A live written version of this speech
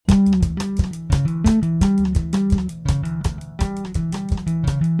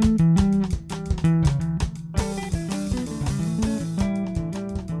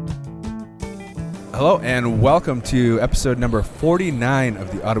Hello and welcome to episode number 49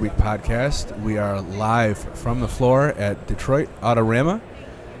 of the Autoweek Podcast. We are live from the floor at Detroit Autorama.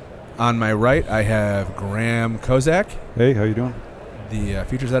 On my right, I have Graham Kozak. Hey, how you doing? The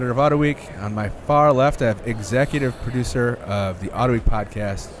features editor of Autoweek. On my far left, I have executive producer of the Autoweek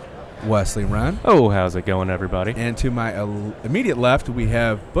Podcast, Wesley, Wren. Oh, how's it going, everybody? And to my immediate left, we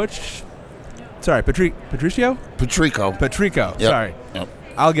have Butch. Sorry, Patricio? Patrico. Patrico. Yep. Sorry. Yep.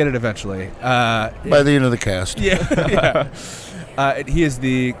 I'll get it eventually. By the end of the cast. Yeah. He is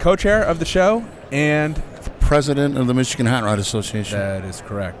the co-chair of the show and president of the Michigan Hot Rod Association. That is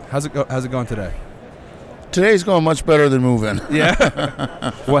correct. How's it going today? Today's going much better than move-in.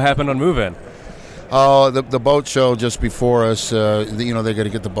 Yeah. What happened on move-in? The boat show just before us. They got to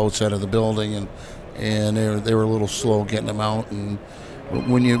get the boats out of the building, and they were a little slow getting them out. And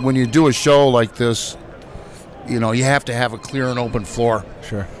when you do a show like this, you have to have a clear and open floor.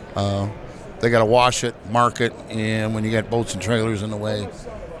 Sure. They got to wash it, mark it, and when you got boats and trailers in the way, you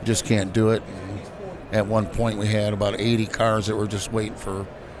just can't do it. And at one point, we had about 80 cars that were just waiting for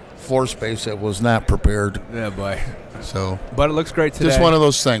floor space that was not prepared. Yeah, boy. So, but it looks great today. Just one of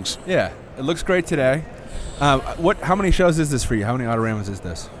those things. Yeah, it looks great today. How many shows is this for you? How many Autoramas is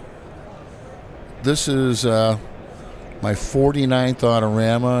this? This is my 49th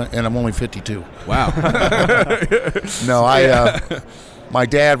Autorama, and I'm only 52. Wow. No, my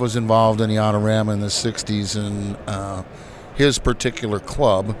dad was involved in the Autorama in the 60s, and his particular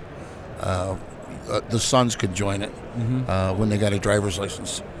club, the sons could join it when they got a driver's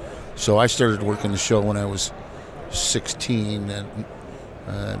license. So I started working the show when I was 16, and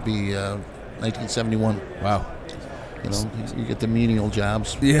it'd be 1971. Wow. You get the menial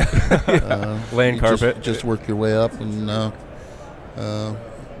jobs. Yeah. Laying carpet. Just work your way up, and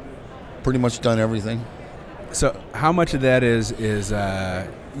pretty much done everything. So how much of that is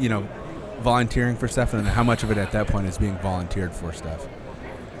volunteering for stuff, and how much of it at that point is being volunteered for stuff?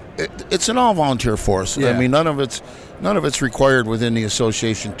 It's an all volunteer force. Yeah. I mean, none of it's required within the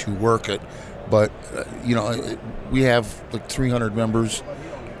association to work it, but we have like 300 members.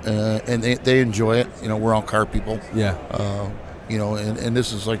 And they enjoy it. We're all car people. Yeah. And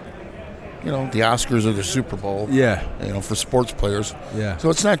this is like, the Oscars or the Super Bowl. Yeah. For sports players. Yeah. So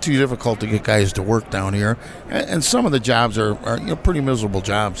it's not too difficult to get guys to work down here. And some of the jobs are pretty miserable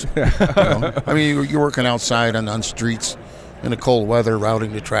jobs. I mean, you're working outside on streets in the cold weather,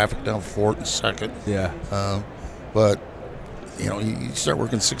 routing the traffic down 4th and 2nd. Yeah. But, you start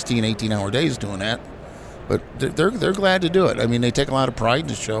working 16, 18-hour days doing that. But they're glad to do it. I mean, they take a lot of pride in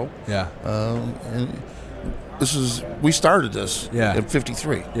the show. Yeah. And we started this in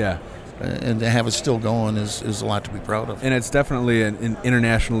 53. Yeah. And to have it still going is a lot to be proud of. And it's definitely an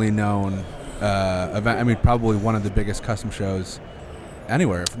internationally known event. I mean, probably one of the biggest custom shows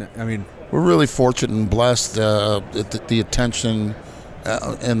anywhere. I mean, we're really fortunate and blessed the attention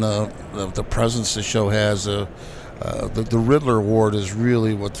and the presence the show has. The Ridler Award is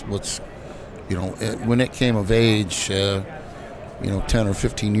really what's when it came of age, 10 or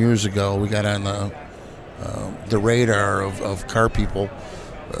 15 years ago, we got on the radar of car people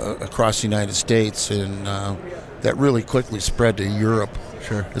across the United States, and that really quickly spread to Europe.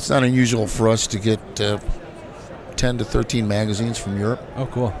 Sure. It's not unusual for us to get 10 to 13 magazines from Europe. Oh,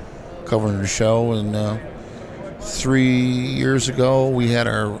 cool. Covering the show, and 3 years ago, we had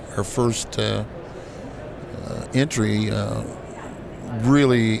our first entry,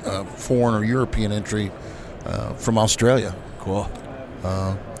 really foreign or European entry from Australia. Cool.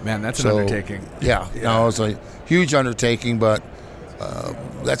 Man, that's an undertaking. Yeah. No, it's a huge undertaking, but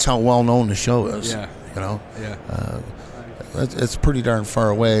that's how well known the show is. Yeah. Yeah. It's pretty darn far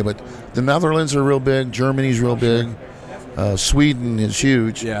away, but the Netherlands are real big. Germany's real big. Sweden is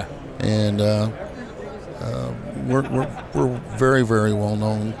huge. Yeah. And we're very, very well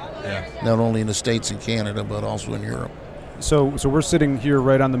known. Yeah. Not only in the States and Canada, but also in Europe. So we're sitting here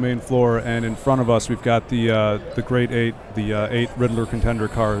right on the main floor, and in front of us we've got the Grade 8, the 8 Ridler contender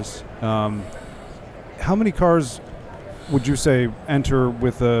cars. How many cars would you say enter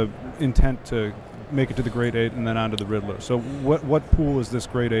with the intent to make it to the Grade 8 and then onto the Ridler? So what pool is this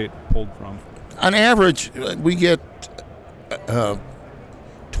Grade 8 pulled from? On average, we get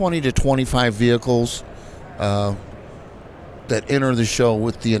 20 to 25 vehicles that enter the show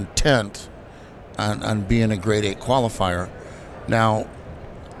with the intent on being a Grade 8 qualifier. Now,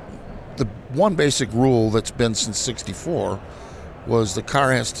 the one basic rule that's been since '64 was the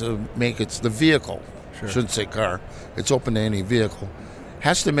car has to make the vehicle, Sure. Shouldn't say car, it's open to any vehicle,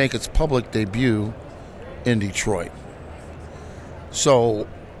 has to make its public debut in Detroit. So,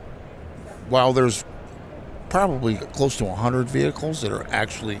 while there's probably close to 100 vehicles that are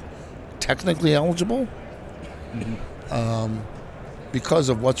actually technically eligible. Because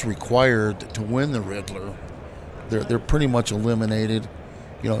of what's required to win the Ridler, they're pretty much eliminated.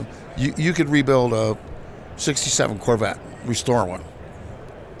 You know, you could rebuild a 67 Corvette, restore one.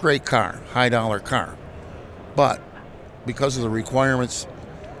 Great car, high dollar car. But because of the requirements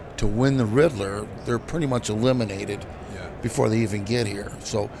to win the Ridler, they're pretty much eliminated before they even get here.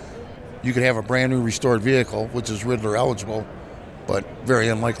 So you could have a brand new restored vehicle, which is Ridler eligible, but very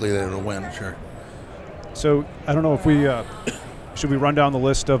unlikely that it'll win. Sure. So I don't know if we should we run down the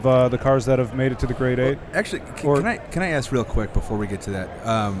list of the cars that have made it to the Grade 8? Actually, can I ask real quick before we get to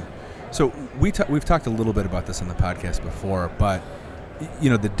that? So we've talked a little bit about this on the podcast before, but you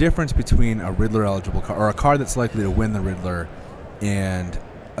know the difference between a Ridler eligible car or a car that's likely to win the Ridler and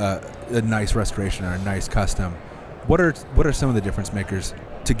a nice restoration or a nice custom. What are some of the difference makers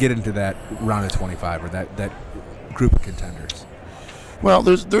to get into that round of 25 or that group of contenders? Well,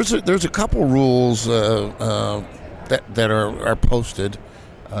 there's a couple rules that are posted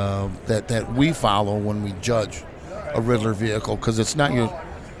that we follow when we judge a Ridler vehicle, because it's not your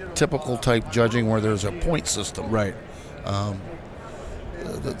typical type judging where there's a point system. Right.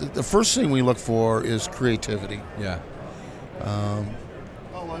 The first thing we look for is creativity. Yeah.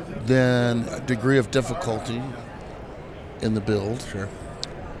 Then degree of difficulty in the build. Sure.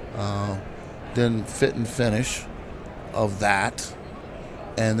 Then fit and finish of that.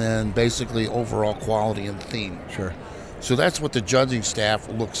 And then basically overall quality and theme. Sure. So that's what the judging staff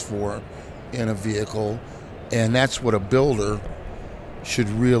looks for in a vehicle, and that's what a builder should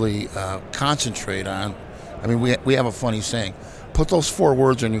really concentrate on. I mean, we have a funny saying: put those 4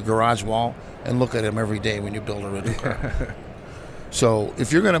 words on your garage wall and look at them every day when you build a Ridler car. So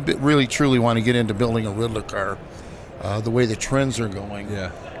if you're going to really truly want to get into building a Ridler car, the way the trends are going,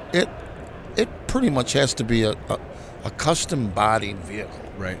 it pretty much has to be a custom bodied vehicle.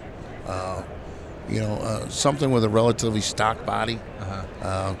 Right. Something with a relatively stock body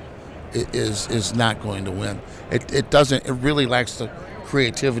is not going to win. It doesn't. It really lacks the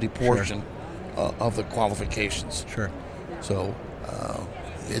creativity portion of the qualifications. Sure. So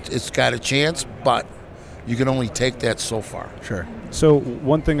it's got a chance, but you can only take that so far. Sure. So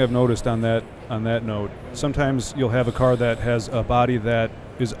one thing I've noticed on that note, sometimes you'll have a car that has a body that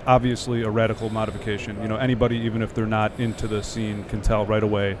is obviously a radical modification. You know, anybody, even if they're not into the scene, can tell right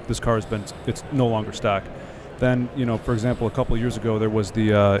away this car it's no longer stock. Then, you know, for example, a couple of years ago there was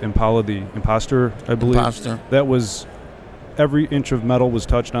the Impala, the Imposter, I believe. Imposter. That was every inch of metal was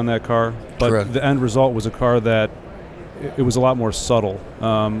touched on that car, but Correct. The end result was a car that it was a lot more subtle,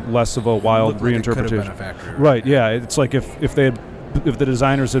 less of a wild reinterpretation. It could have been a factory. Right? Yeah, it's like if the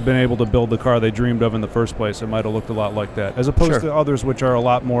designers had been able to build the car they dreamed of in the first place, it might have looked a lot like that, as opposed to others which are a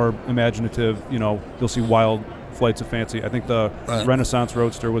lot more imaginative. You know, you'll see wild flights of fancy. I think the Renaissance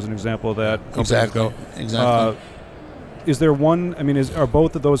Roadster was an example of that. Exactly. Is there one? I mean, are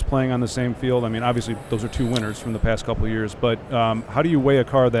both of those playing on the same field? I mean, obviously those are 2 winners from the past couple of years, but how do you weigh a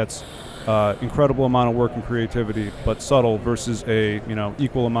car that's incredible amount of work and creativity but subtle versus a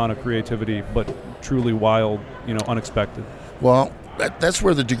equal amount of creativity but truly wild, unexpected? Well, that's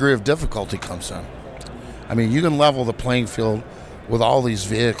where the degree of difficulty comes in. I mean, you can level the playing field with all these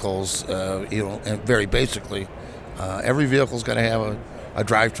vehicles, and very basically, every vehicle's got to have a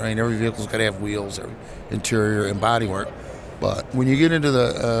drivetrain, every vehicle's got to have wheels, interior and bodywork. But when you get into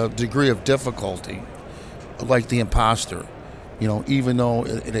the degree of difficulty, like the Imposter, even though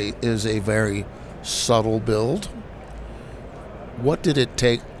it is a very subtle build, what did it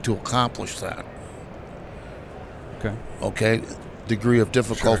take to accomplish that? Okay, degree of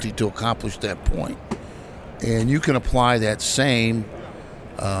difficulty to accomplish that point. And you can apply that same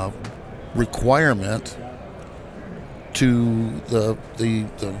requirement to the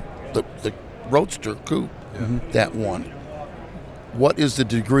Roadster Coupe that won. What is the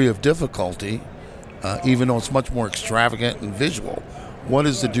degree of difficulty, even though it's much more extravagant and visual, what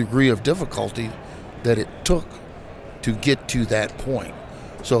is the degree of difficulty that it took to get to that point?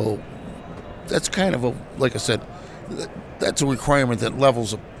 So that's kind of like I said, that's a requirement that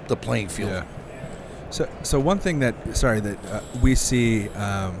levels the playing field. Yeah. So one thing that we see,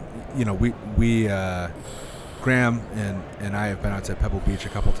 Graham and I have been out to Pebble Beach a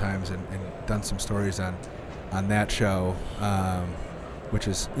couple times and done some stories on that show, which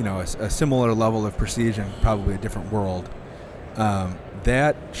is a similar level of prestige and probably a different world.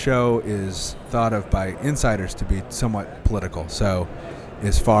 That show is thought of by insiders to be somewhat political. So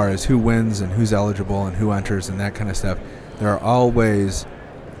as far as who wins and who's eligible and who enters and that kind of stuff, there are always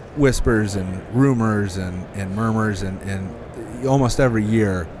whispers and rumors and murmurs and almost every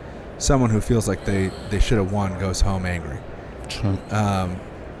year someone who feels like they should have won goes home angry. Sure.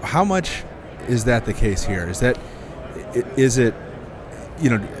 how much is that the case here? Is it,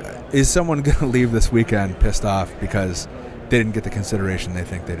 is someone going to leave this weekend pissed off because they didn't get the consideration they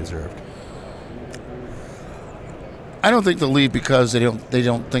think they deserved? I don't think they'll leave because they don't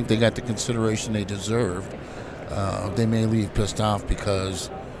think they got the consideration they deserved. They may leave pissed off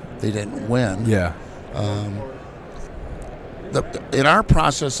because they didn't win. Yeah. In our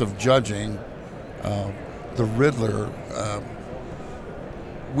process of judging, the Ridler,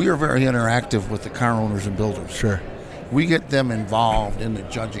 we are very interactive with the car owners and builders. Sure. We get them involved in the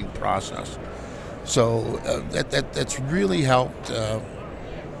judging process. So that's really helped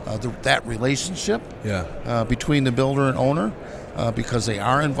that relationship between the builder and owner because they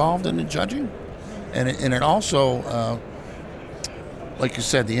are involved in the judging. And it also, like you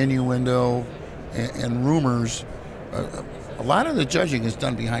said, the innuendo and rumors, a lot of the judging is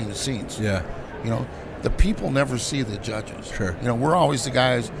done behind the scenes. Yeah. The people never see the judges. Sure. We're always the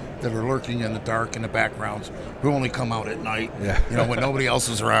guys that are lurking in the dark in the backgrounds who only come out at night, when nobody else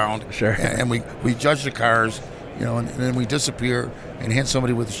is around. Sure. And we judge the cars, and then we disappear and hit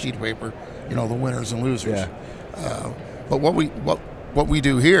somebody with a sheet of paper, the winners and losers. Yeah. But what we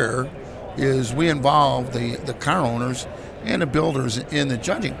do here is we involve the car owners and the builders in the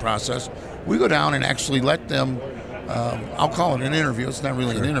judging process. We go down and actually let them, I'll call it an interview. It's not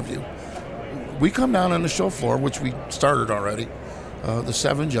really an interview. We come down on the show floor, which we started already, the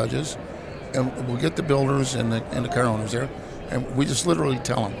 7 judges, and we'll get the builders and the car owners there, and we just literally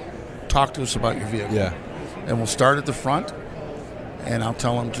tell them, talk to us about your vehicle. Yeah. And we'll start at the front, and I'll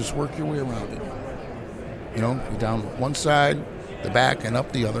tell them, just work your way around it. Go down one side, the back, and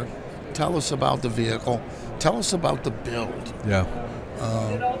up the other. Tell us about the vehicle. Tell us about the build. Yeah.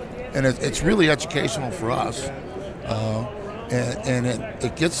 And it's really educational for us. And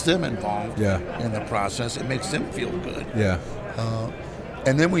it gets them involved in the process. It makes them feel good. Yeah.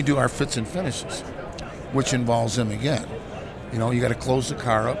 And then we do our fits and finishes, which involves them again. You got to close the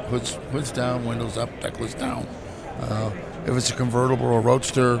car up, hoods down, windows up, deckless down. If it's a convertible or a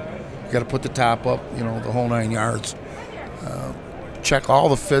roadster, you got to put the top up, the whole 9 yards. Check all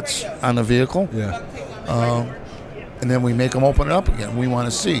the fits on the vehicle. Yeah. And then we make them open it up again. We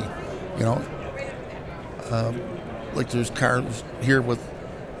want to see, like there's cars here with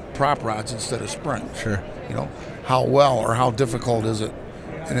prop rods instead of springs. Sure. How well or how difficult is it?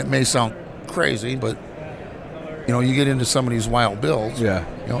 And it may sound crazy, but you get into some of these wild builds. Yeah.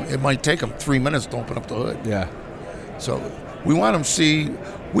 It might take them 3 minutes to open up the hood. Yeah. So we want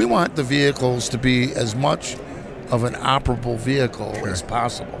we want the vehicles to be as much of an operable vehicle as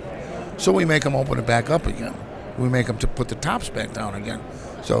possible. So we make them open it back up again. We make them to put the tops back down again.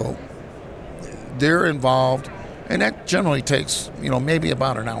 So they're involved. And that generally takes, maybe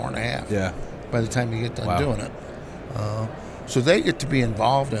about an hour and a half. Yeah. By the time you get done doing it, so they get to be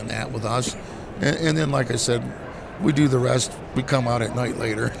involved in that with us, and then, like I said, we do the rest. We come out at night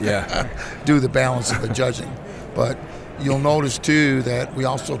later. Yeah. Do the balance of the judging, but you'll notice too that we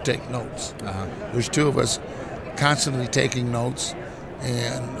also take notes. There's 2 of us constantly taking notes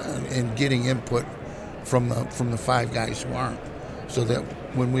and getting input from the 5 guys who aren't, so that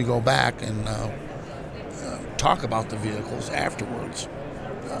when we go back and talk about the vehicles afterwards.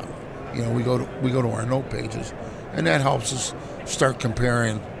 We go to our note pages, and that helps us start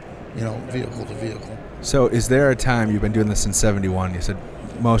comparing, vehicle to vehicle. So, is there a time, you've been doing this since '71? You said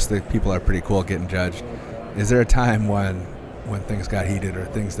most of the people are pretty cool getting judged. Is there a time when things got heated or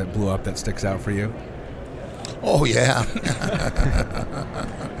things that blew up that sticks out for you? Oh yeah.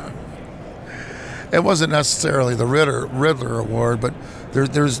 It wasn't necessarily the Ridler Award, but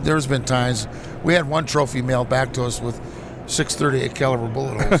there's been times we had one trophy mailed back to us with 638 caliber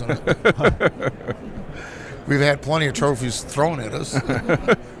bullet holes in it. We've had plenty of trophies thrown at us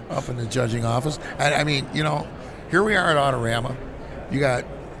up in the judging office. I mean, here we are at Autorama. You got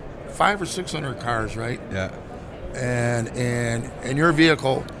 500 or 600 cars, right? Yeah. And your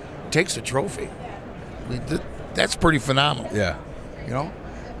vehicle takes a trophy. I mean, that's pretty phenomenal. Yeah.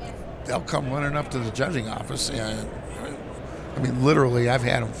 They'll come running up to the judging office, and I mean, literally, I've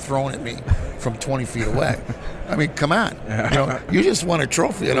had them thrown at me from 20 feet away. I mean, come on. You just won a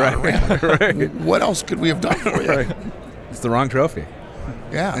trophy at Autorama. Right. What else could we have done for you? Right. It's the wrong trophy.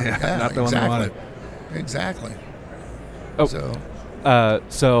 Yeah, not the one that wanted. Exactly. Oh,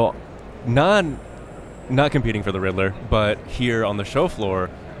 so not competing for the Ridler, but here on the show floor,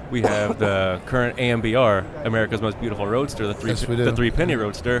 we have the current AMBR, America's Most Beautiful Roadster, the 3-penny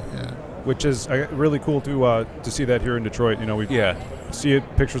Roadster. Yeah. Which is really cool to see that here in Detroit. We see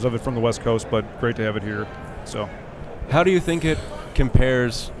pictures of it from the West Coast, but great to have it here. So, how do you think it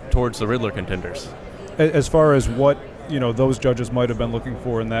compares towards the Ridler contenders? As far as what those judges might have been looking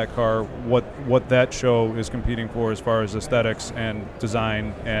for in that car, what that show is competing for as far as aesthetics and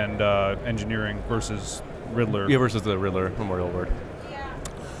design and engineering versus Ridler. Yeah, versus the Ridler Memorial Award.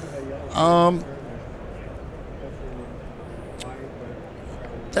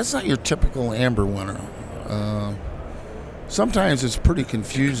 That's not your typical Amber winner. Sometimes it's pretty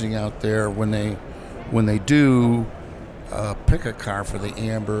confusing out there when they do pick a car for the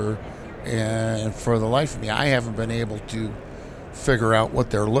Amber, and for the life of me, I haven't been able to figure out what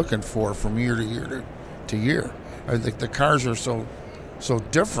they're looking for from year to year to year. I think the cars are so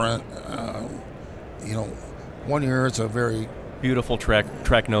different. 1 year it's a very beautiful track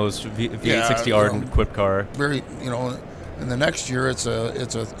nose V8 60R and equipped car. Very, and the next year it's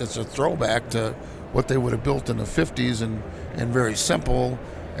a throwback to what they would have built in the 50s and very simple.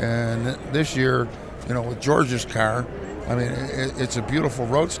 And this year, with George's car, I mean, it's a beautiful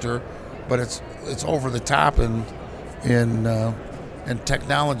roadster, but it's over the top in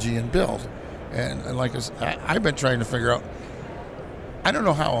technology and build. And like I've been trying to figure out, I don't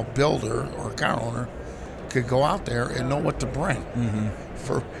know how a builder or a car owner could go out there and know what to bring. Mm-hmm.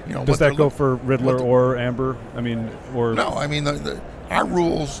 For does that go for Ridler or Amber? Our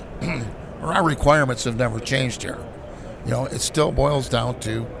rules or our requirements have never changed here. It still boils down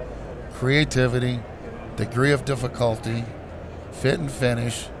to creativity, degree of difficulty, fit and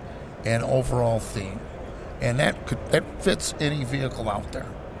finish, and overall theme, and that fits any vehicle out there.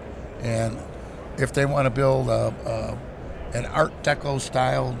 And if they want to build an Art Deco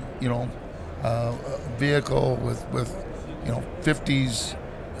style, vehicle with 50s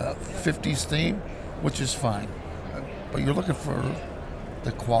theme, which is fine, but you're looking for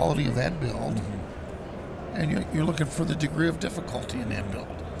the quality of that build, and you're looking for the degree of difficulty in that build.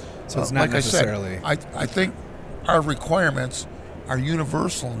 So it's not like necessarily. I said, I think our requirements are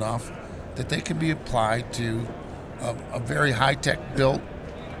universal enough that they can be applied to a very high-tech built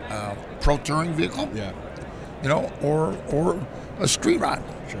pro touring vehicle, or a street rod.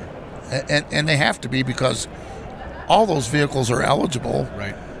 Sure. And they have to be, because all those vehicles are eligible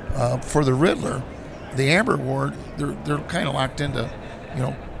for the Ridler. The Amber Award, they're kind of locked into,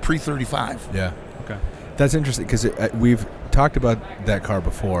 pre-35. Yeah. Okay. That's interesting, because we've talked about that car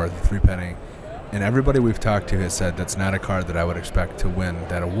before, the 3 Penny, and everybody we've talked to has said that's not a car that I would expect to win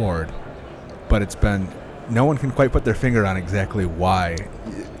that award. But it's been, no one can quite put their finger on exactly why,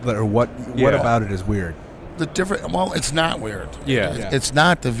 or what about it is weird. It's not weird. Yeah. It's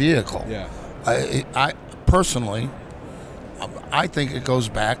not the vehicle. Yeah. I personally, I think it goes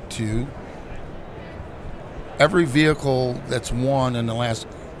back to every vehicle that's won in the last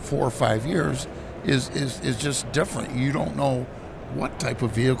 4 or 5 years is just different. You don't know what type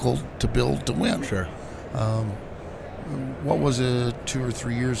of vehicle to build to win. Sure. What was it 2 or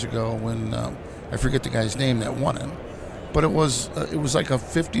 3 years ago when I forget the guy's name that won it, but it was like a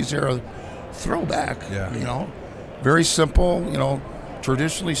 50s era throwback. Yeah. Very simple.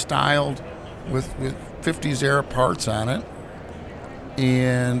 Traditionally styled with 50s era parts on it,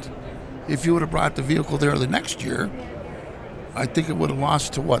 and if you would have brought the vehicle there the next year, I think it would have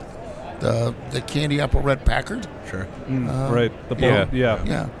lost to what? The candy apple red Packard? Sure. Right. The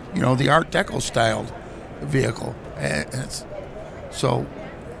Yeah. The Art Deco styled vehicle. And it's, so,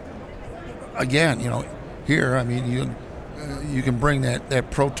 again, here, I mean, you can bring that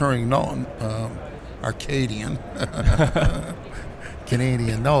pro touring Arcadian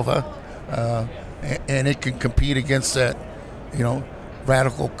Canadian Nova, and it can compete against that,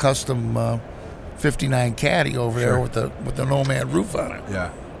 radical custom 59 Caddy over there with the Nomad roof on it.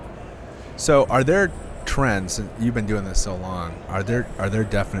 Yeah. So are there trends, and you've been doing this so long, are there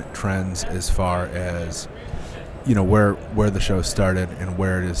definite trends as far as where the show started and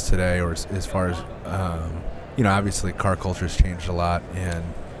where it is today, or as far as obviously car culture's changed a lot and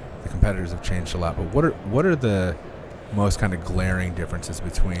the competitors have changed a lot, but what are the most kind of glaring differences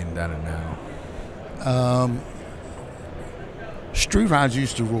between then and now? Street rods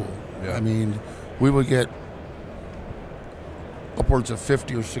used to rule. Yeah. I mean, we would get upwards of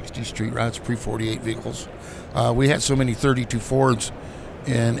 50 or 60 street rods, pre-48 vehicles. We had so many 32 Fords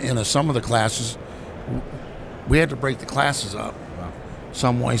in some of the classes, we had to break the classes up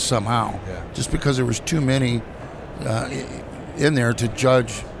some way, somehow, just because there was too many in there to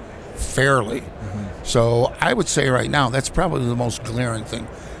judge fairly. Mm-hmm. So I would say right now that's probably the most glaring thing.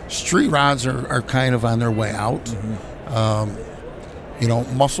 Street rods are kind of on their way out. Mm-hmm.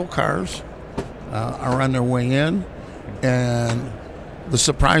 Muscle cars are on their way in, and the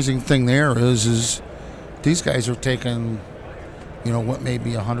surprising thing there is these guys are taking, what may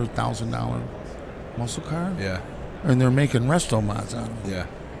be $100,000 muscle car, and they're making resto mods on them. Yeah.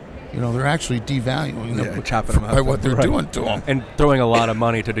 they're actually devaluing them chopping them up by what they're doing to them. And throwing a lot of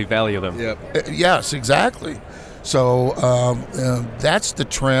money to devalue them. Yep. Yes, exactly. So that's the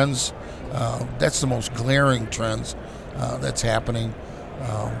trends. That's the most glaring trends that's happening.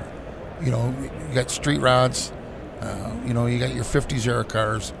 You got street rods. You got your 50s era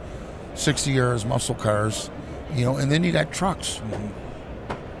cars, 60 eras muscle cars. And then you got trucks.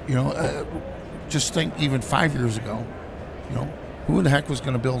 Mm-hmm. Just think even 5 years ago, who in the heck was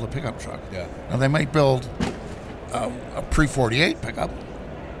going to build a pickup truck? Yeah. Now, they might build a pre-48 pickup,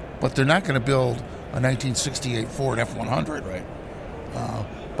 but they're not going to build a 1968 Ford F-100. Right.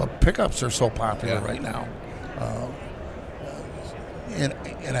 But pickups are so popular right now.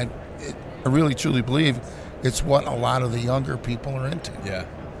 And I really, truly believe it's what a lot of the younger people are into. Yeah.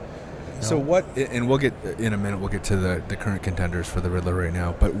 So what, and we'll get, in a minute, we'll get to the current contenders for the Ridler right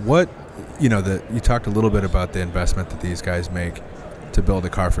now, but what, you talked a little bit about the investment that these guys make to build a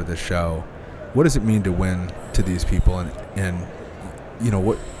car for this show. What does it mean to win to these people, and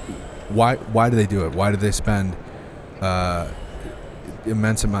why do they do it? Why do they spend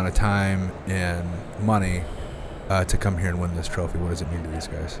immense amount of time and money to come here and win this trophy? What does it mean to these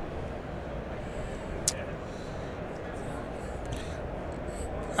guys?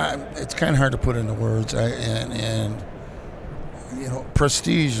 It's kind of hard to put into words, and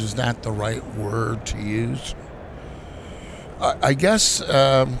prestige is not the right word to use. I guess,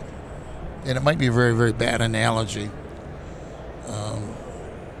 and it might be a very, very bad analogy.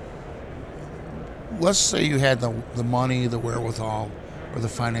 Let's say you had the money, the wherewithal, or the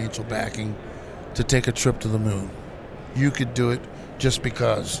financial backing to take a trip to the moon. You could do it just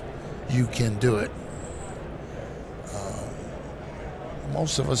because you can do it.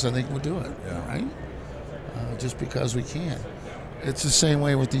 Most of us, I think, would do it, right? Just because we can. It's the same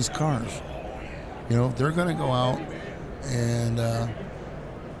way with these cars. They're going to go out and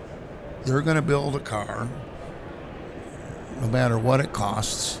they're going to build a car, no matter what it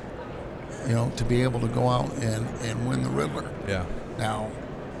costs, to be able to go out and win the Ridler. Yeah. Now,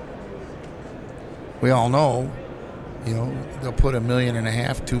 we all know, they'll put $1.5 million,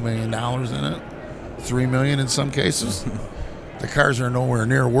 $2 million in it, $3 million in some cases. The cars are nowhere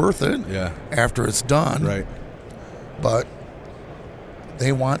near worth it after it's done. Right. But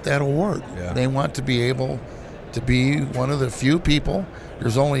they want that award. Yeah. They want to be able to be one of the few people.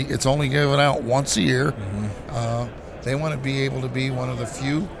 It's only given out once a year. Mm-hmm. They want to be able to be one of the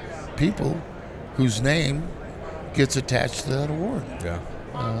few people whose name gets attached to that award. Yeah.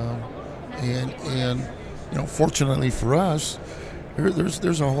 And fortunately for us,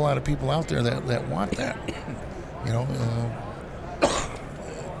 there's a whole lot of people out there that want that.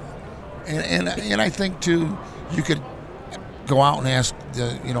 And I think, too, you could go out and ask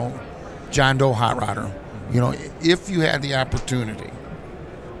the, John Doe hot rodder, if you had the opportunity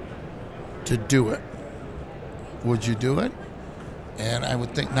to do it, would you do it? And I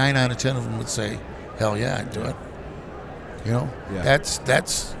would think 9 out of 10 of them would say, hell yeah, I'd do it. That's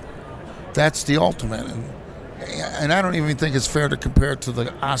the ultimate. And I don't even think it's fair to compare it to the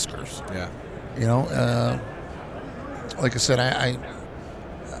Oscars. Yeah. Like I said, I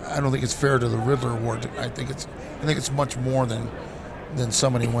don't think it's fair to the Ridler Award. I think it's much more than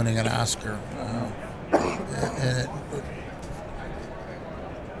somebody winning an Oscar.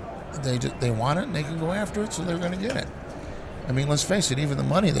 They want it and they can go after it, so they're going to get it. I mean, let's face it. Even the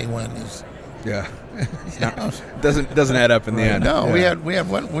money they win is doesn't add up in the end. No, we had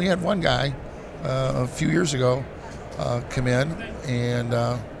one guy a few years ago come in,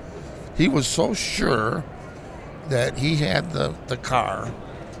 and he was so sure that he had the car.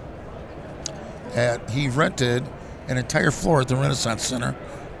 He rented an entire floor at the Renaissance Center,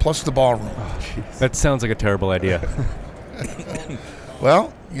 plus the ballroom. Oh, that sounds like a terrible idea.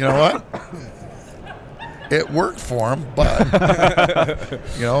 Well, you know what? It worked for him, but it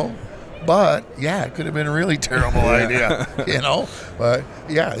could have been a really terrible idea, But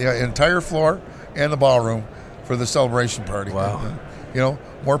entire floor and the ballroom for the celebration party. Wow.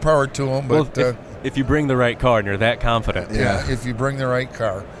 More power to him. But if you bring the right car and you're that confident, if you bring the right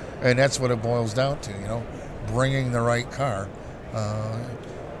car. And that's what it boils down to, bringing the right car.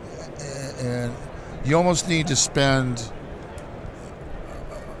 And you almost need to spend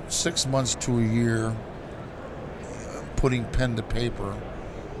 6 months to a year putting pen to paper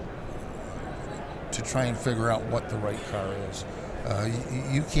to try and figure out what the right car is.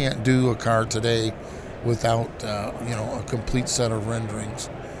 You can't do a car today without, a complete set of renderings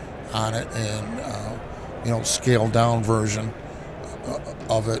on it and, scaled down version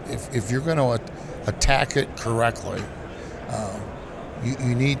of it. If you're going to attack it correctly,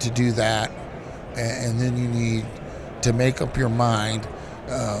 you need to do that, and then you need to make up your mind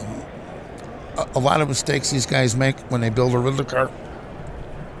a lot of mistakes these guys make when they build a Ridler car.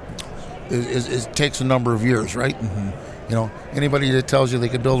 It takes a number of years, right? Mm-hmm. You know, anybody that tells you they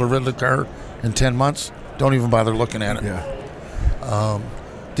could build a Ridler car in 10 months, don't even bother looking at it. Yeah.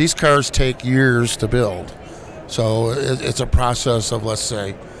 These cars take years to build. So it's a process of, let's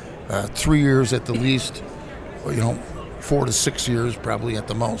say, 3 years at the least, 4 to 6 years probably at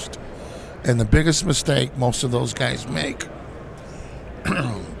the most. And the biggest mistake most of those guys make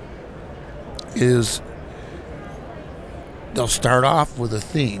is they'll start off with a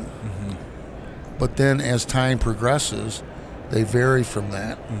theme, Mm-hmm. but then as time progresses, they vary from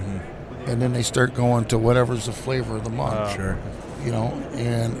that. Mm-hmm. And then they start going to whatever's the flavor of the month. Sure.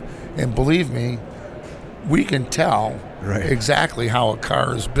 And believe me, we can tell Right. exactly how a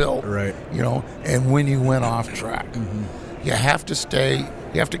car is built. Right. And when you went off track. Mm-hmm.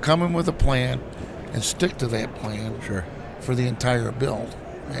 You have to come in with a plan and stick to that plan Sure. for the entire build,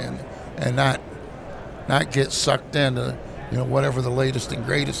 and not get sucked into whatever the latest and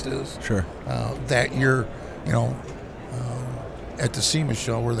greatest is. Sure. That year, at the SEMA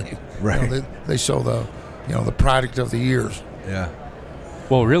show where they Right. they show the product of the years. Yeah.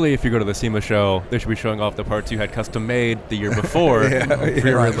 Well, really, if you go to the SEMA show, they should be showing off the parts you had custom made the year before for your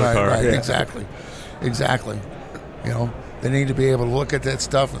Ridler car. Right, Yeah. exactly. They need to be able to look at that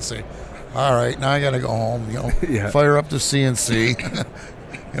stuff and say, all right, now I got to go home. Yeah. Fire up the CNC.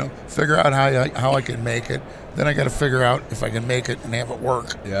 Figure out how I can make it. Then I got to figure out if I can make it and have it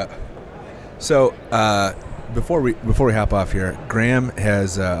work. Yeah. So before we hop off here, Graham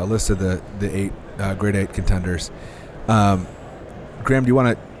has a list of the 8 grade 8 contenders. Graham, do you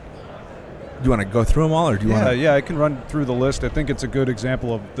want to go through them all, or do you want to? Yeah, I can run through the list. I think it's a good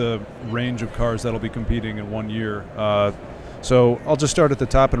example of the range of cars that'll be competing in 1 year. So I'll just start at the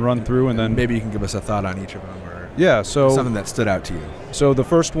top and run through, and then maybe you can give us a thought on each of them, or so something that stood out to you. So the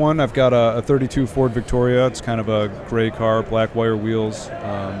first one, I've got a 32 Ford Victoria. It's kind of a gray car, black wire wheels.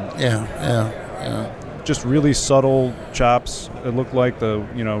 Yeah. Just really subtle chops. It looked like the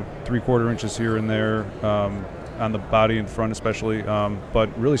 3/4 inches here and there on the body in front, especially.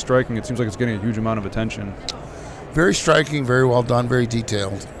 But really striking. It seems like it's getting a huge amount of attention. Very striking, very well done, very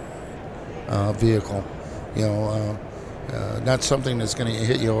detailed vehicle. Not something that's going to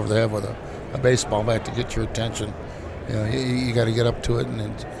hit you over the head with a baseball bat to get your attention. You got to get up to it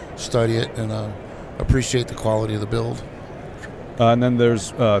and study it and appreciate the quality of the build. And then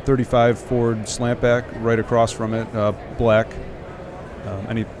there's 35 Ford Slantback right across from it, black.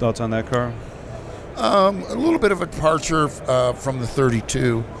 Any thoughts on that car? A little bit of a departure from the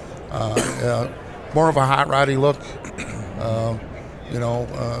 32. More of a hot roddy look.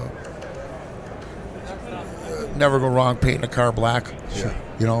 Never go wrong painting a car black. Yeah.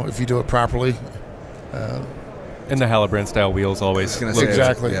 If you do it properly. And the Halibran style wheels always look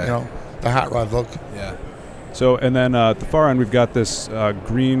Exactly. Yeah. The hot rod look. Yeah. So, and then at the far end, we've got this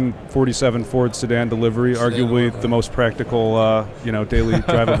green 47 Ford sedan delivery, arguably the most practical, daily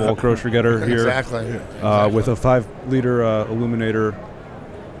drivable grocery getter here. Exactly. With a 5-liter Illuminator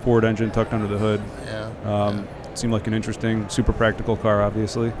Ford engine tucked under the hood. Yeah. Seemed like an interesting, super practical car,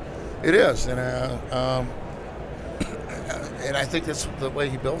 obviously. It is, and I think that's the way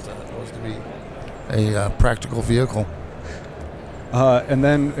he built it, was to be a practical vehicle. And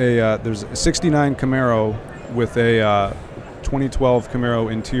then there's a 69 Camaro with a 2012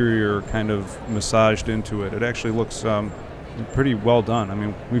 Camaro interior kind of massaged into it. It actually looks pretty well done. I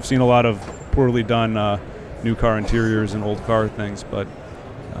mean, we've seen a lot of poorly done new car interiors and old car things, but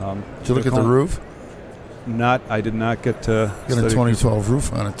Did you look at the roof? I did not get to Got a 2012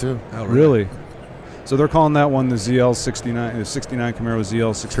 roof on it too. Oh, really? So they're calling that one the ZL69, the 69 Camaro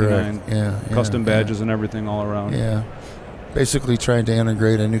ZL69. Correct. Yeah. Custom badges and everything all around. Yeah. Basically trying to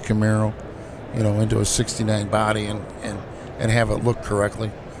integrate a new Camaro, into a 69 body and have it look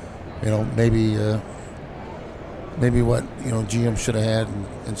correctly. Maybe what GM should have had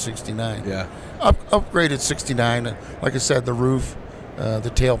in 69. Yeah. Upgraded 69. Like I said, the roof,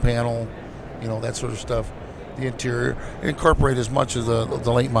 the tail panel, that sort of stuff. The interior, incorporate as much of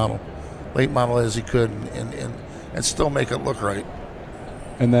the late model as he could, and still make it look right.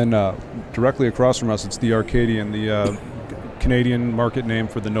 And then directly across from us, it's the Arcadian, the Canadian market name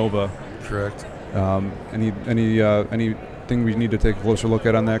for the Nova. Correct. Anything we need to take a closer look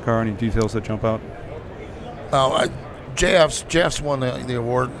at on that car? Any details that jump out? JF's won the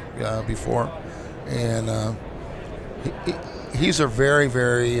award before, and he's a very,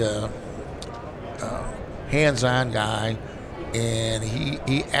 very hands-on guy, and he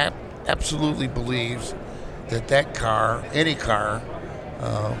absolutely believes that car, any car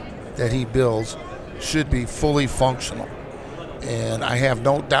that he builds, should be fully functional. And I have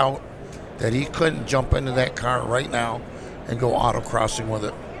no doubt that he couldn't jump into that car right now and go autocrossing with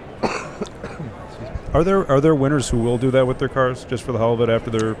it. Are there winners who will do that with their cars just for the hell of it after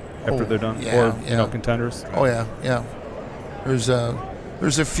they're done? Yeah, or contenders? Oh yeah. There's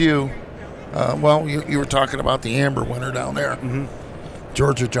a few. Well, you were talking about the Amber winner down there. Mm-hmm.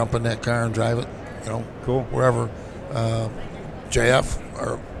 Georgia jump in that car and drive it. Cool. Wherever. JF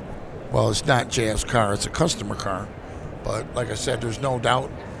it's not JF's car. It's a customer car. But like I said, there's no doubt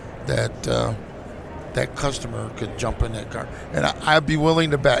that that customer could jump in that car. And I'd be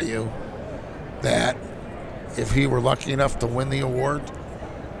willing to bet you that if he were lucky enough to win the award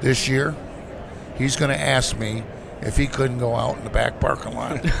this year, he's going to ask me if he couldn't go out in the back parking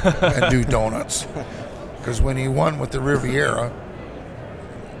lot and do donuts. Because when he won with the Riviera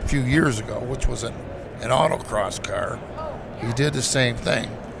a few years ago, which was an autocross car, he did the same thing.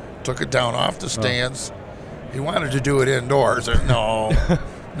 Took it down off the stands. He wanted to do it indoors.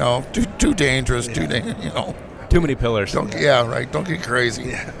 No, too dangerous. Too many pillars. Don't get crazy.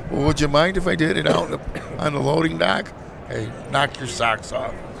 Yeah. Well, would you mind if I did it out on the loading dock? Hey, knock your socks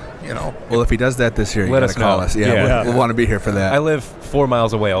off. Well, if he does that this year, you gotta call us. Yeah, we'll want to be here for that. I live 4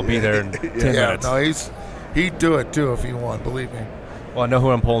 miles away. I'll be there in 10 minutes. No, he'd do it too if he won. Believe me. Well, I know who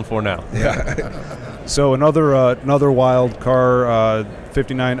I'm pulling for now. Yeah. So another wild car,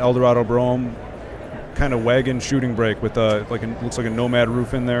 59 Eldorado Brougham, kind of wagon shooting brake with looks like a Nomad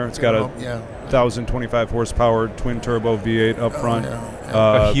roof in there. It's got a 1,025 horsepower twin turbo V8 up front.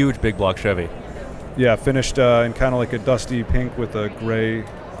 A huge big block Chevy. Yeah, finished in kind of like a dusty pink with a gray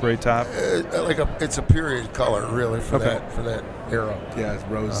top. It's a period color really for that era. Yeah, it's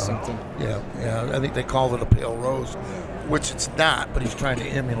rose something. Yeah. I think they called it a pale rose, which it's not, but he's trying to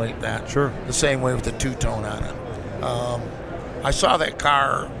emulate that. Sure. The same way with the two-tone on it. I saw that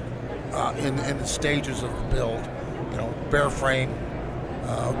car in the stages of the build, bare frame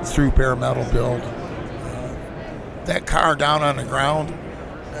through bare metal build. That car down on the ground,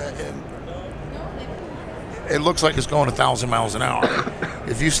 it looks like it's going 1,000 miles an hour.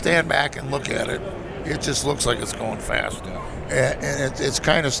 If you stand back and look at it, it just looks like it's going fast. And it's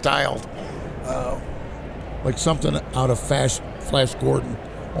kind of styled like something out of Flash Gordon,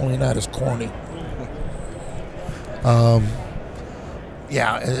 only not as corny.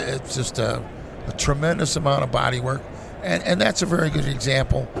 It's just a tremendous amount of body work. And that's a very good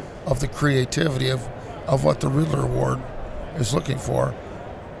example of the creativity of what the Ridler Award is looking for.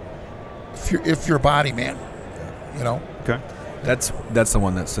 If you're a body man, Okay. That's the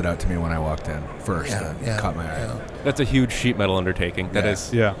one that stood out to me when I walked in first. Caught my eye. Yeah. That's a huge sheet metal undertaking. That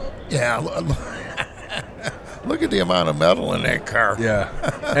is. Yeah. Yeah. Look at the amount of metal in that car. Yeah.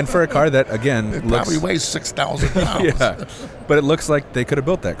 And for a car that, again, it probably weighs 6,000 pounds. Yeah. But it looks like they could have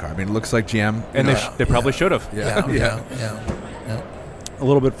built that car. I mean, it looks like GM. And they probably should have. Yeah. A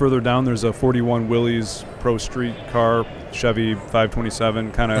little bit further down, there's a 41 Willys Pro Street car, Chevy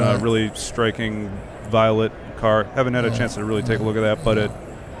 527, kind of really striking violet car. Haven't had a chance to really take a look at that, but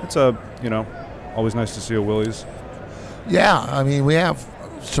it's always nice to see a Willys. Yeah, I mean, we have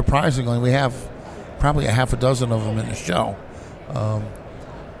probably a half a dozen of them in the show.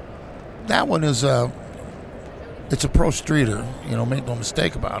 That one is it's a pro streeter, make no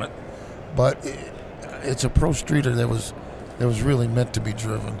mistake about it, but it's a pro streeter that was really meant to be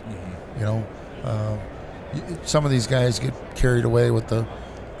driven. Some of these guys get carried away with the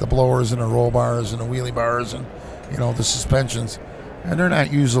blowers and the roll bars and the wheelie bars and the suspensions, and they're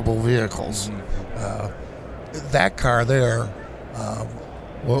not usable vehicles. That car there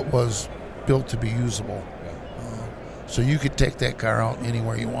was built to be usable, so you could take that car out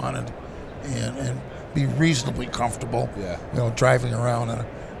anywhere you wanted and be reasonably comfortable. Driving around on a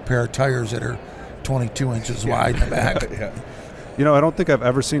pair of tires that are 22 inches wide in the back. I don't think I've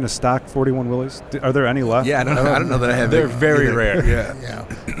ever seen a stock 41 Willys. Are there any left? Yeah, I don't know that I have. They're very rare. Yeah.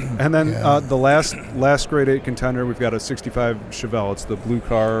 And then the last grade 8 contender, we've got a 65 Chevelle. It's the blue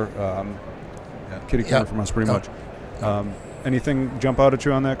car, kitty corner from us, pretty much. Anything jump out at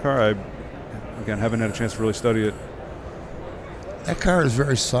you on that car? I haven't had a chance to really study it. That car is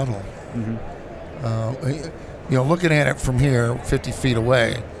very subtle. Mm-hmm. Looking at it from here, 50 feet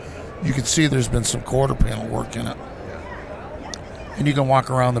away, you can see there's been some quarter panel work in it. And you can walk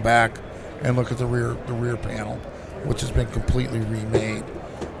around the back and look at the rear panel, which has been completely remade.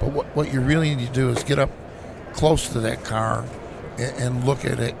 But what you really need to do is get up close to that car and look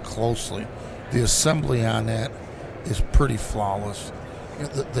at it closely. The assembly on that is pretty flawless.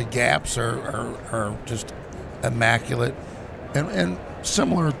 The gaps are just immaculate, and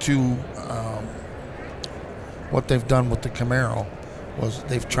similar to what they've done with the Camaro was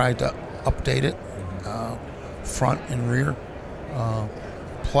they've tried to update it front and rear.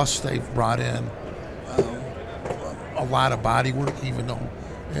 Plus, they've brought in a lot of body work, even though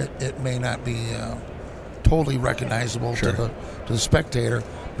it may not be totally recognizable to the spectator.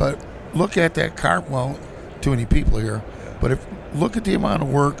 But look at that car. Well, too many people here. But look at the amount of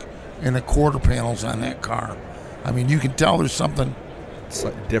work and the quarter panels on that car. I mean, you can tell there's something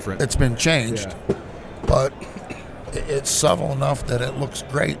different. It's been changed, but it's subtle enough that it looks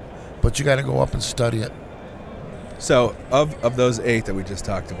great. But you got to go up and study it. So, of those 8 that we just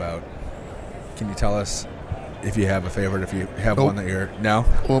talked about, can you tell us if you have a favorite? If you have one that you're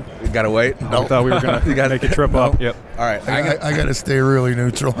you gotta wait. I thought we were gonna make a trip up. Yep. All right. I got to stay really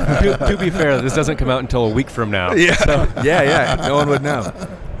neutral. To be fair, this doesn't come out until a week from now. Yeah. So. Yeah. No one would know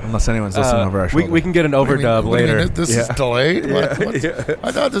unless anyone's listening over our shoulder. We can get an overdub later. This is delayed. Yeah.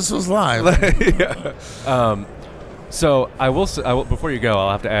 I thought this was live. So I will before you go,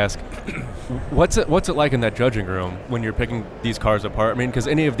 I'll have to ask, what's it like in that judging room when you're picking these cars apart? I mean, because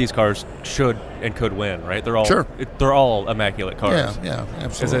any of these cars should and could win, right? They're all they're all immaculate cars. Yeah,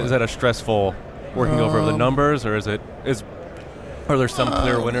 absolutely. Is that a stressful working over the numbers, or are there some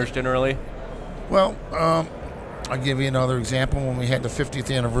clear winners generally? Well, I'll give you another example. When we had the 50th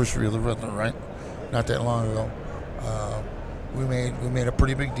anniversary of the Ridler, right? Not that long ago, we made a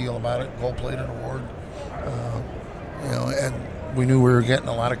pretty big deal about it. Gold-plated award. And we knew we were getting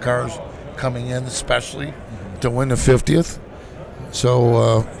a lot of cars coming in, especially to win the 50th.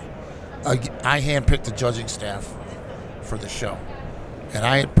 So I handpicked the judging staff for the show, and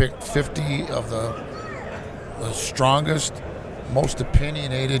I had picked 50 of the strongest, most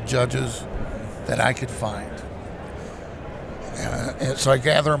opinionated judges that I could find. And so I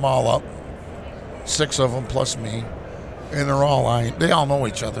gather them all up, 6 of them plus me, and they all know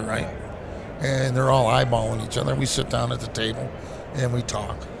each other, right? And they're all eyeballing each other. We sit down at the table and we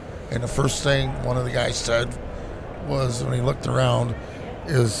talk. And the first thing one of the guys said was, when he looked around,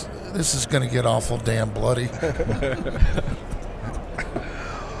 is, "This is going to get awful damn bloody."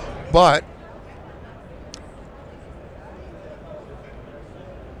 But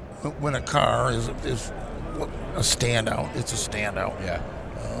when a car is a standout, it's a standout. Yeah.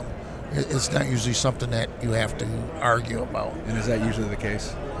 It's not usually something that you have to argue about. And is that usually the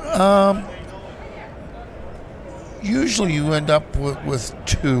case? Usually you end up with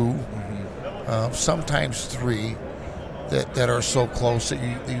 2, sometimes 3 that are so close that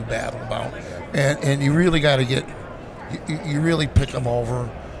you battle about. And you really got to you really pick them over.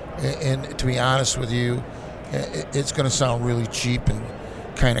 And to be honest with you, it's going to sound really cheap and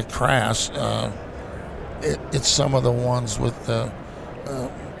kind of crass. It's some of the ones with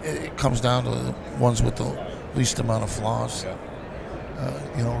it comes down to the ones with the least amount of flaws.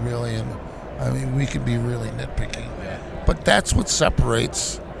 Really, and I mean, we can be really nitpicky, but that's what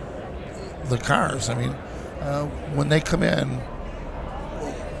separates the cars. I mean, when they come in,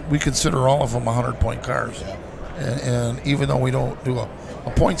 we consider all of them 100-point cars, and even though we don't do a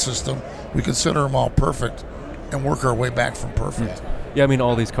point system, we consider them all perfect and work our way back from perfect. Yeah, I mean,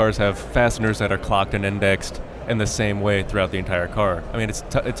 all these cars have fasteners that are clocked and indexed in the same way throughout the entire car. I mean,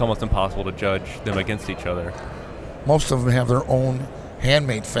 it's almost impossible to judge them against each other. Most of them have their own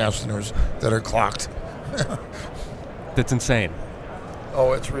handmade fasteners that are clocked. That's insane.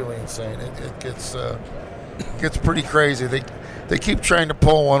 Oh, it's really insane. It gets pretty crazy. They keep trying to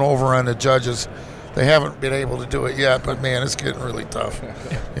pull one over on the judges. They haven't been able to do it yet, but man, it's getting really tough.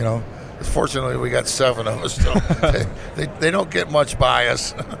 Fortunately, we got 7 of us, so they don't get much by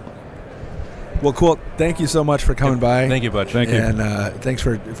us. Well, cool. Thank you so much for coming by. Thank you, Butch. Thank you. And thanks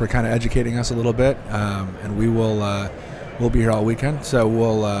for kind of educating us a little bit. And we'll be here all weekend, so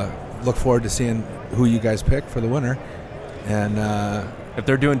we'll look forward to seeing who you guys pick for the winner. And if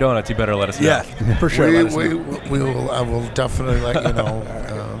they're doing donuts, you better let us know. Yeah, for sure. I will definitely let you know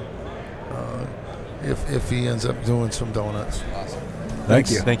if he ends up doing some donuts. Awesome.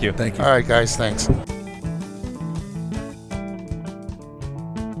 Thank you. Thank you. All right, guys. Thanks.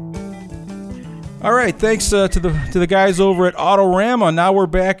 All right, thanks to the guys over at Autorama. Now we're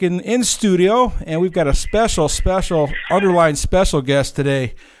back in studio, and we've got a special underlined special guest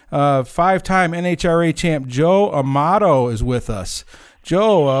today. 5-time NHRA champ Joe Amato is with us.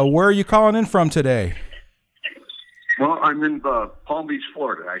 Joe, where are you calling in from today? Well, I'm in Palm Beach,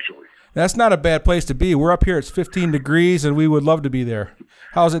 Florida, actually. That's not a bad place to be. We're up here. It's 15 degrees, and we would love to be there.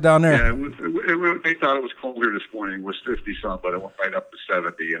 How's it down there? Yeah, they thought it was colder this morning. It was 50-some, but it went right up to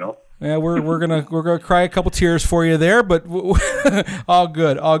 70, Yeah, we're gonna cry a couple tears for you there, but all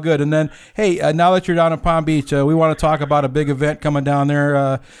good. And then, hey, now that you're down in Palm Beach, we want to talk about a big event coming down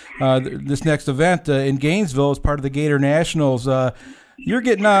there. This next event in Gainesville is part of the Gator Nationals. You're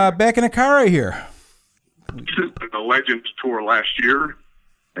getting back in a car right here. the Legends Tour last year,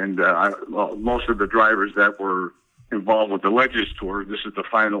 and most of the drivers that were involved with the Legends Tour, this is the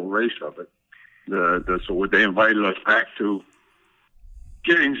final race of it. So they invited us back to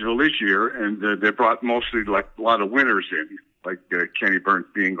Gainesville this year, and they brought mostly like a lot of winners in, like Kenny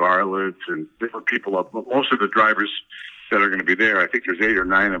Bernstein, Garlitz, and different people up. But most of the drivers that are going to be there, I think there's 8 or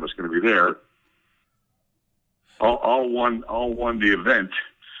 9 of us going to be there. All won the event,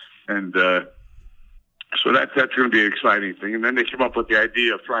 and so that's going to be an exciting thing. And then they came up with the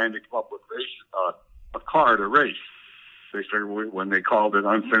idea of trying to come up with a car to race. They figured when they called it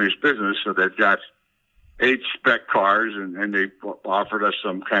unfinished business, so they've got 8 spec cars, and they offered us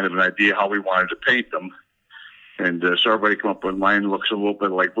some kind of an idea how we wanted to paint them. And so everybody came up with mine looks a little bit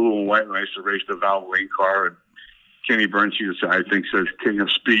like blue and white, and I used to race the Valvoline car. And Kenny Bernstein, I think, says King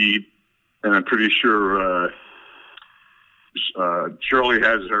of Speed. And I'm pretty sure Shirley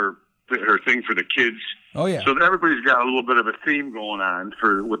has her thing for the kids. Oh, yeah. So everybody's got a little bit of a theme going on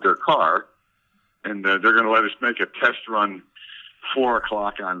with their car. And they're going to let us make a test run 4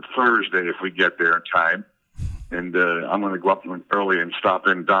 o'clock on Thursday if we get there in time. And I'm going to go up early and stop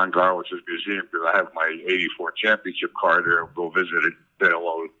in Don Garwitz's museum because I have my 84 championship car there. Go visit it, say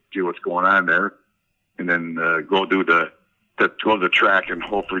hello, see what's going on there. And then go to the track and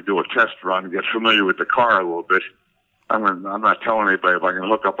hopefully do a test run and get familiar with the car a little bit. I'm not telling anybody if I can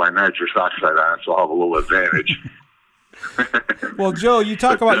hook up my nitrous oxide on it, so I'll have a little advantage. Well, Joe, you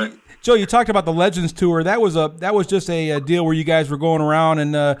talked about the Legends Tour. That was just a deal where you guys were going around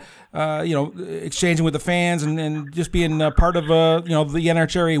and exchanging with the fans and just being part of the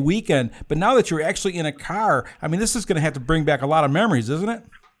NHRA weekend. But now that you're actually in a car, I mean, this is going to have to bring back a lot of memories, isn't it?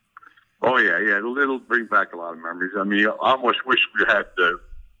 Oh yeah, it'll bring back a lot of memories. I mean, I almost wish we had the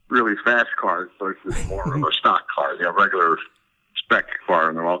really fast cars versus more of a stock car, regular spec car,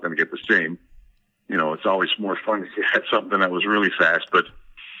 and they're all going to get the same. It's always more fun if you had something that was really fast, but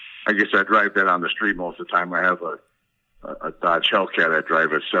I guess I drive that on the street most of the time. I have a Dodge Hellcat I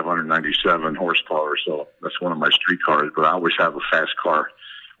drive at 797 horsepower, so that's one of my street cars, but I always have a fast car.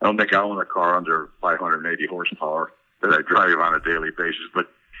 I don't think I own a car under 580 horsepower that I drive on a daily basis, but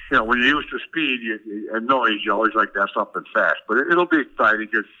when you're used to speed and noise, you always like to have something fast. But it'll be exciting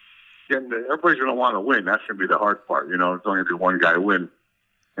because everybody's going to want to win. That's going to be the hard part. It's only going to be one guy win.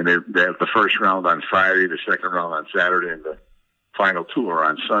 And they have the first round on Friday, the second round on Saturday, and the final two are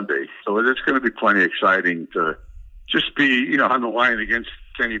on Sunday. So it's going to be plenty exciting to just be, on the line against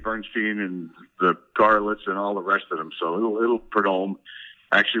Kenny Bernstein and the Garlitz and all the rest of them. So it'll Prudhomme.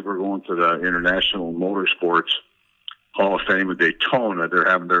 Actually, we're going to the International Motorsports Hall of Fame in Daytona. They're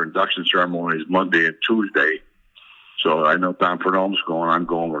having their induction ceremonies Monday and Tuesday. So I know Don Prudhomme's going. I'm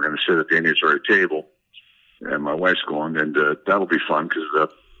going. We're going to sit at the NHRA table. And my wife's going. And that'll be fun because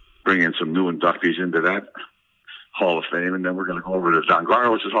bring in some new inductees into that Hall of Fame. And then we're going to go over to Don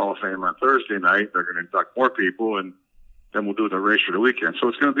Garwitz's Hall of Fame on Thursday night. They're going to induct more people. And then we'll do the race for the weekend. So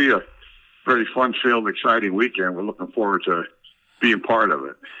it's going to be a very fun-filled, exciting weekend. We're looking forward to being part of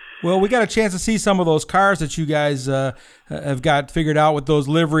it. Well, we got a chance to see some of those cars that you guys have got figured out with those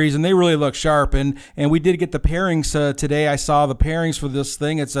liveries, and they really look sharp. And we did get the pairings today. I saw the pairings for this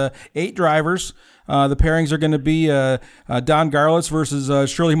thing. It's 8 drivers. The pairings are going to be Don Garlitz versus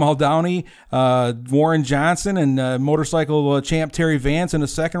Shirley Muldowney, Warren Johnson, and motorcycle champ Terry Vance in the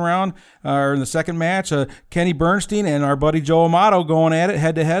second round, or in the second match. Kenny Bernstein and our buddy Joe Amato going at it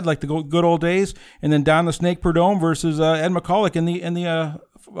head-to-head like the good old days. And then Don the Snake Prudhomme versus Ed McCulloch in the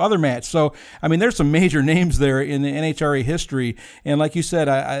other match. So, I mean, there's some major names there in the NHRA history. And like you said,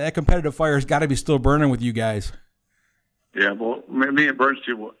 that competitive fire has got to be still burning with you guys. Yeah, well, me and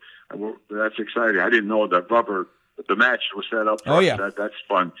Bernstein, that's exciting. I didn't know that the match was set up. Oh, yeah. That's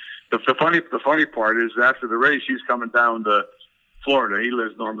fun. The funny part is after the race, he's coming down to Florida. He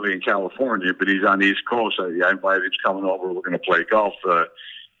lives normally in California, but he's on the East Coast. I invited him coming over. We're going to play golf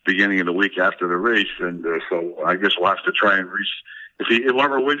beginning of the week after the race. And so I guess we'll have to try and reach. If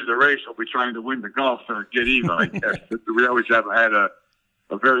whoever wins the race will be trying to win the golf or get even, I guess. We always have had a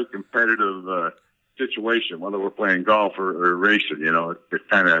very competitive situation, whether we're playing golf or racing. It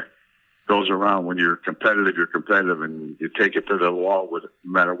kind of goes around. When you're competitive, and you take it to the wall no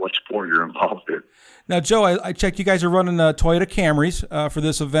matter what sport you're involved in. Now, Joe, I checked you guys are running Toyota Camrys for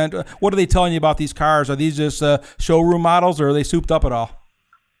this event. What are they telling you about these cars? Are these just showroom models, or are they souped up at all?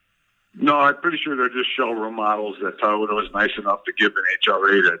 No, I'm pretty sure they're just showroom models that Toyota was nice enough to give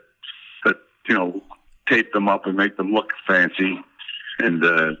NHRA to tape them up and make them look fancy. And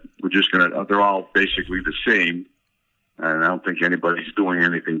we're just they're all basically the same. And I don't think anybody's doing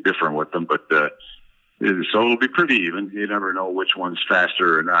anything different with them. But so it'll be pretty even. You never know which one's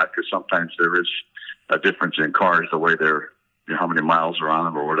faster or not, because sometimes there is a difference in cars, the way they're, how many miles are on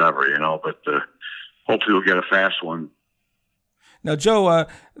them or whatever, but hopefully we'll get a fast one. Now, Joe,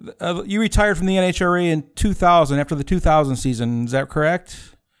 you retired from the NHRA in 2000 after the 2000 season. Is that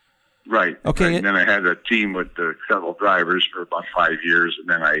correct? Right. Okay. Right. And then I had a team with several drivers for about 5 years. And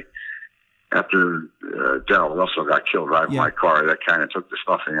then after Darrell Russell got killed driving my car, that kind of took the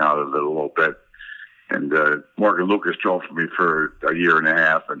stuffing out of it a little bit. And Morgan Lucas drove for me for a year and a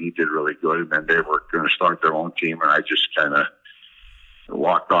half, and he did really good. And then they were going to start their own team, and I just kind of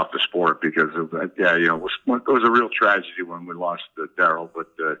walked off the sport because of that. Yeah, it was a real tragedy when we lost Darrell, but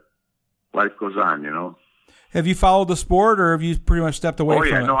life goes on, Have you followed the sport, or have you pretty much stepped away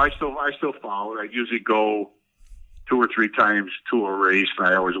from it? No, I still follow it. I usually go 2 or 3 times to a race, and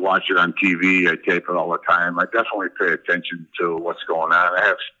I always watch it on TV. I tape it all the time. I definitely pay attention to what's going on.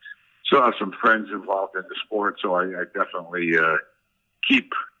 I still have some friends involved in the sport, so I definitely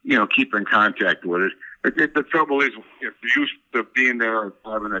keep in contact with it. The trouble is, if you're used to being there and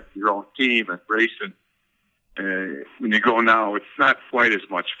having your own team and racing, when you go now, it's not quite as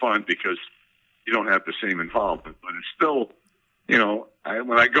much fun because you don't have the same involvement. But it's still,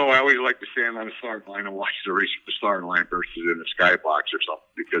 when I go, I always like to stand on the start line and watch the race at the start line versus in the skybox or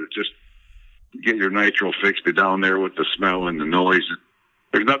something, because it just get your nitro fixed down there with the smell and the noise.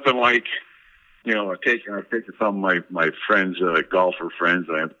 There's nothing like, I've taken some of my friends, golfer friends.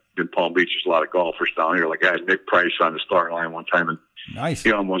 I have in Palm Beach, there's a lot of golfers down here. Like I had Nick Price on the start line one time, and nice.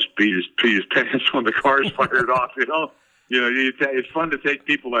 He almost peed his pants when the cars fired off. It's fun to take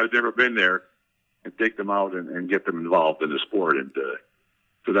people that have never been there and take them out and get them involved in the sport. And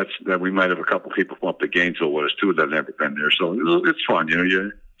so that we might have a couple people from up to Gainesville with us too that have never been there. So it's fun.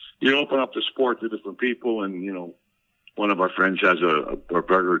 You open up the sport to different people, and one of our friends has a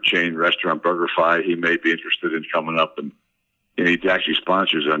burger chain restaurant, BurgerFi. He may be interested in coming up, and he actually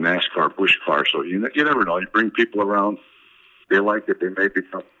sponsors a NASCAR Busch car. So you never know. You bring people around, they like it, they may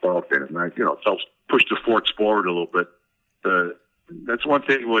become involved in it. And it helps push the sports forward a little bit. That's one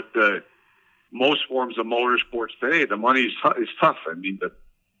thing with most forms of motorsports today. The money is tough. I mean,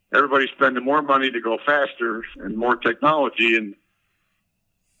 everybody's spending more money to go faster and more technology, and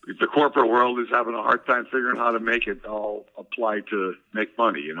the corporate world is having a hard time figuring how to make it all apply to make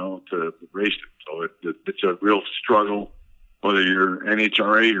money, to race it. So it's a real struggle. Whether you're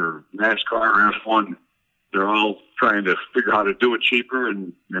NHRA or NASCAR or F1, they're all trying to figure out how to do it cheaper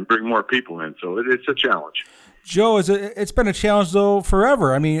and bring more people in. So it's a challenge. Joe, it's been a challenge, though,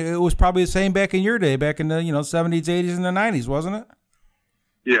 forever. I mean, it was probably the same back in your day, back in the 70s, 80s, and the 90s, wasn't it?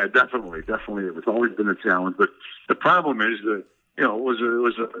 Yeah, definitely. It's always been a challenge. But the problem is that, it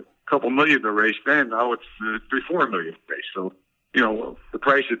was a couple million to race then. Now it's 3-4 million to race. So, the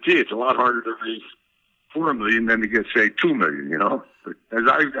price of tea, it's a lot harder to race 4 million than to get, say, 2 million,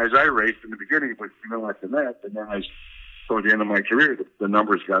 As I raced in the beginning, but less than that, and then toward the end of my career, the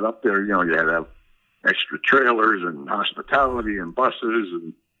numbers got up there. You had to have extra trailers and hospitality and buses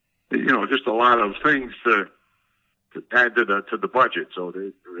and, just a lot of things to add to the budget. So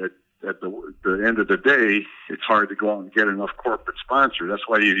at the end of the day, it's hard to go out and get enough corporate sponsors. That's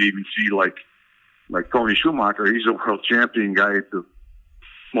why you even see like Tony Schumacher. He's a world champion guy, the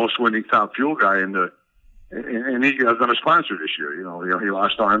most winning top fuel guy and he has done a sponsor this year. He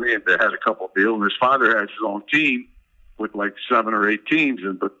lost Army and they had a couple of deals, and his father has his own team with like 7 or 8 teams,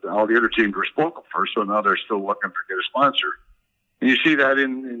 but all the other teams were spoken for, so now they're still looking to get a sponsor. And you see that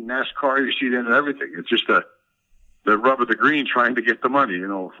in NASCAR, you see that in everything. It's just the rub of the green trying to get the money.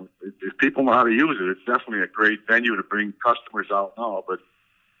 If people know how to use it, it's definitely a great venue to bring customers out now, but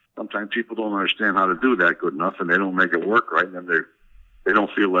sometimes people don't understand how to do that good enough, and they don't make it work right, and then they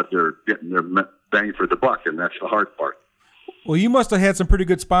don't feel that they're getting their bang for the buck, and that's the hard part. Well, you must have had some pretty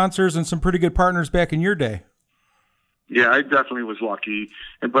good sponsors and some pretty good partners back in your day. Yeah, I definitely was lucky,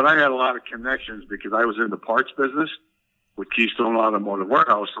 but I had a lot of connections because I was in the parts business with Keystone Automotive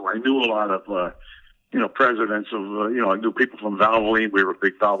Warehouse, so I knew a lot of, presidents of, I knew people from Valvoline. We were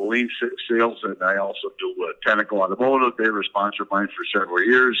big Valvoline sales, and I also knew Tenneco Automotive. They were a sponsor of mine for several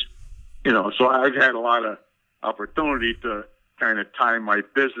years. So I've had a lot of opportunity to kind of tie my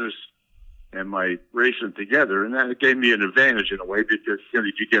business and my racing together, and that gave me an advantage in a way because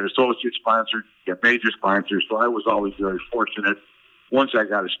you get associate sponsors, you get major sponsors. So I was always very fortunate. Once I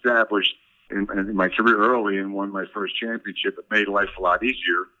got established in my career early and won my first championship, it made life a lot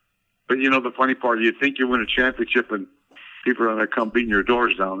easier. But the funny part, you think you win a championship and people are going to come beating your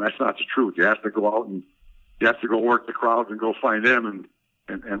doors down. That's not the truth. You have to go out and you have to go work the crowds and go find them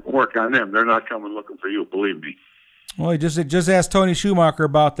and work on them. They're not coming looking for you, believe me. Well, just ask Tony Schumacher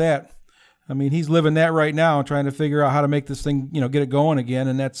about that. I mean, he's living that right now, trying to figure out how to make this thing, get it going again.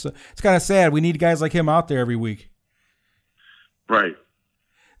 And it's kind of sad. We need guys like him out there every week. Right.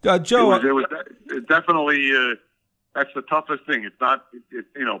 Joe, it was definitely that's the toughest thing. It's not,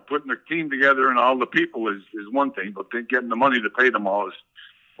 putting the team together and all the people is one thing, but then getting the money to pay them all is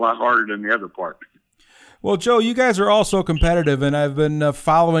a lot harder than the other part. Well, Joe, you guys are all so competitive, and I've been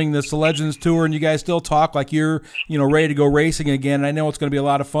following this Legends Tour, and you guys still talk like you're, ready to go racing again. I know it's going to be a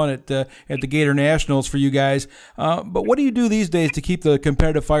lot of fun at the Gator Nationals for you guys. But what do you do these days to keep the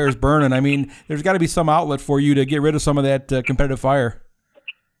competitive fires burning? I mean, there's got to be some outlet for you to get rid of some of that competitive fire.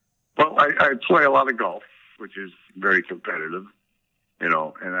 Well, I play a lot of golf, which is very competitive, and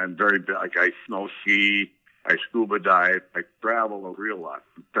I'm very, I snow ski, I scuba dive, I travel a real lot.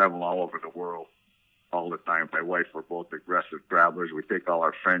 I travel all over the world all the time. My wife, we're both aggressive travelers. We take all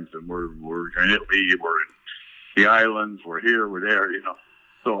our friends, and we're in Italy, we're in the islands, we're here, we're there,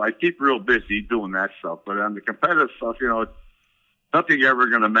 So I keep real busy doing that stuff. But on the competitive stuff, nothing ever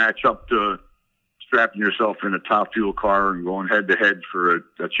going to match up to strapping yourself in a top fuel car and going head to head for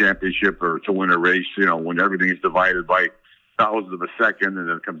a championship or to win a race, when everything is divided by thousandths of a second and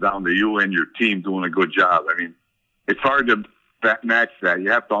it comes down to you and your team doing a good job. I mean, it's hard to match that.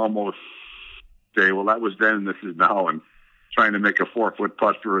 You have to almost say, well, that was then and this is now, and trying to make a 4-foot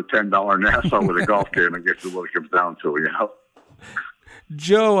putt for a $10 Nassau with a golf game, I guess is what it comes down to,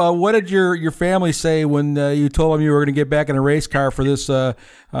 Joe, what did your family say when you told them you were going to get back in a race car for this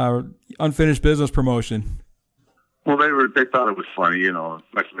unfinished business promotion? Well, they thought it was funny,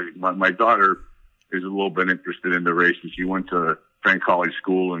 especially my daughter is a little bit interested in the racing. She went to Frank College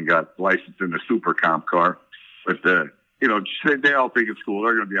School and got licensed in the Super Comp car, but they all think it's cool.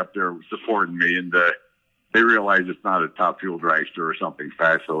 They're going to be up there supporting me, and they realize it's not a top fuel dragster or something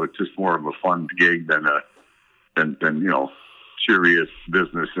fast, so it's just more of a fun gig than serious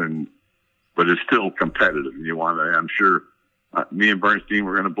business. But it's still competitive. And I'm sure me and Bernstein,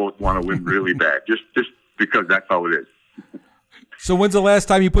 we're going to both want to win really bad, just because that's how it is. So when's the last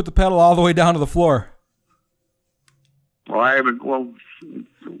time you put the pedal all the way down to the floor? Well, I haven't. Well,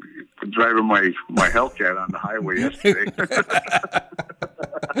 driving my Hellcat on the highway yesterday.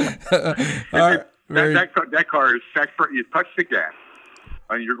 That car is set for you. Touch the gas,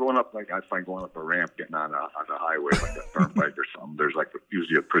 and you're going up I find going up a ramp, getting on the highway like a turnpike or something. There's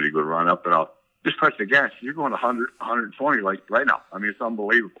usually a pretty good run up, and I'll just touch the gas. You're going 100, 120 like right now. I mean, it's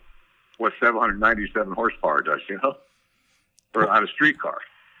unbelievable what 797 horsepower does, or on a street car.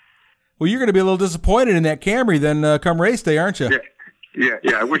 Well, you're going to be a little disappointed in that Camry then come race day, aren't you? Yeah.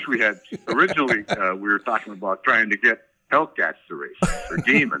 I wish we had. Originally, we were talking about trying to get Hellcats to race or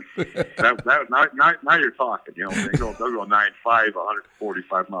Demons. Now you're talking. They'll go 9.5,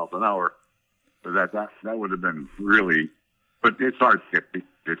 145 miles an hour. So that would have been really. But it's hard to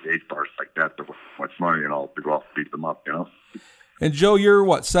get 8 cars like that for much money and all to go off and beat them up. And Joe,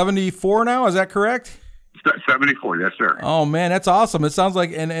 you're 74 now? Is that correct? 74, yes, sir. Oh man, that's awesome. It sounds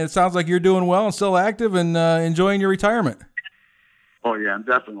like you're doing well and still active and enjoying your retirement. Oh yeah, I'm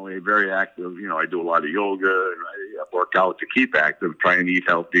definitely very active. I do a lot of yoga and I work out to keep active, try and eat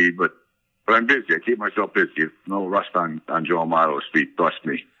healthy, but I'm busy. I keep myself busy. No rust on Joe Amato's feet. Trust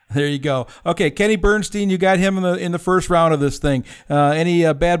me. There you go. Okay, Kenny Bernstein, you got him in the first round of this thing.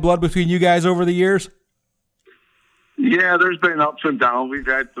 Any bad blood between you guys over the years? Yeah, there's been ups and downs. We've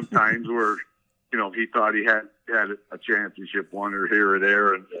had some times where he thought he had a championship one or here or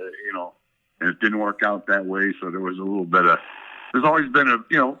there, and and it didn't work out that way. So there was a little bit of. There's always been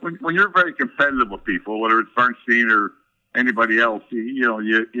when you're very competitive with people, whether it's Bernstein or anybody else,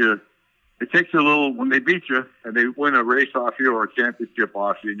 it takes you a little when they beat you and they win a race off you or a championship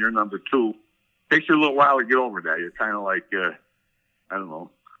off you, and you're number 2. It takes you a little while to get over that. You're kind of like I don't know,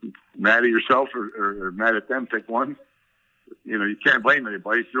 mad at yourself or mad at them. Pick one. You can't blame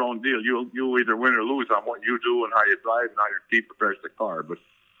anybody. It's your own deal. You'll either win or lose on what you do and how you drive and how your team prepares the car. But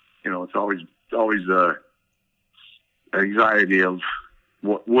it's always anxiety of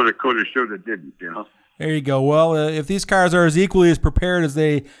what woulda, coulda, shoulda, didn't. There you go. Well, if these cars are as equally as prepared as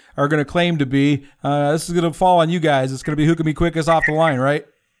they are going to claim to be, this is going to fall on you guys. It's going to be who can be quickest off the line, right?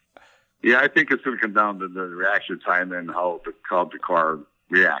 Yeah, I think it's going to come down to the reaction time and how the car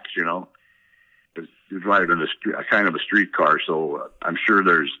reacts. You're driving a kind of a street car, so I'm sure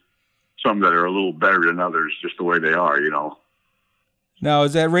there's some that are a little better than others, just the way they are, Now,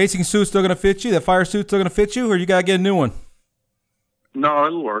 is that racing suit still going to fit you? That fire suit still going to fit you, or you got to get a new one? No,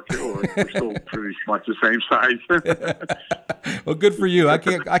 it'll work. We're still pretty much the same size. Well, good for you. I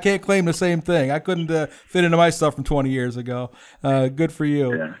can't claim the same thing. I couldn't fit into my stuff from 20 years ago. Good for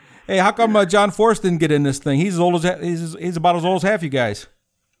you. Yeah. Hey, how come John Force didn't get in this thing? He's about as old as half you guys.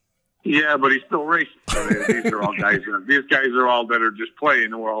 Yeah, but he's still racing. These are all guys. These guys are all that are just playing,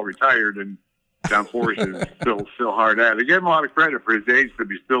 and we're all retired. And John Forrest is still hard at it. I give him a lot of credit for his age to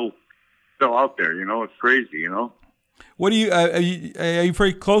be still out there. It's crazy. What do you? Are you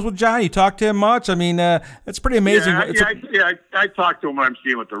pretty close with John? You talk to him much? I mean, it's pretty amazing. I talk to him when I'm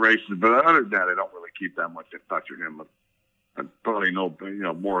seeing with the races, but other than that, I don't really keep that much in touch with him. I probably know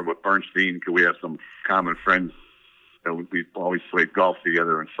more with Bernstein because we have some common friends. We always played golf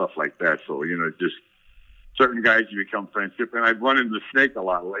together and stuff like that. So, just certain guys you become friendship. And I've run into Snake a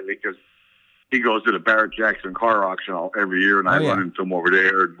lot lately because he goes to the Barrett Jackson car auction every year, and I run into him over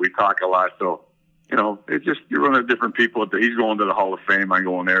there, and we talk a lot. So, it's just you run into different people. He's going to the Hall of Fame. I'm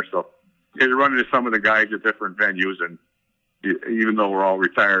going there. So, you run into some of the guys at different venues, and even though we're all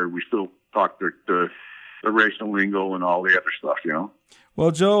retired, we still talk the racing lingo and all the other stuff,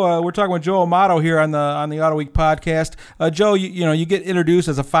 Well, Joe, we're talking with Joe Amato here on the Autoweek podcast. Joe, you get introduced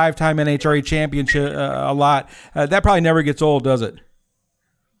as a 5-time NHRA champion a lot. That probably never gets old, does it?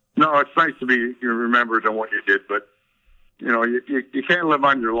 No, it's nice to be remembered on what you did, but you can't live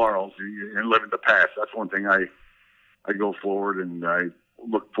on your laurels and live in the past. That's one thing I go forward, and I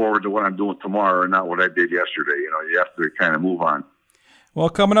look forward to what I'm doing tomorrow and not what I did yesterday. You have to kind of move on. Well,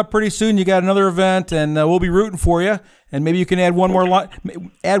 coming up pretty soon, you got another event, and we'll be rooting for you. And maybe you can add one more line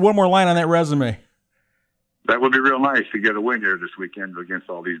on that resume. That would be real nice to get a win here this weekend against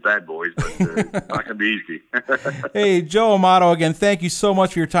all these bad boys, but it's not going to be easy. Hey, Joe Amato, again, thank you so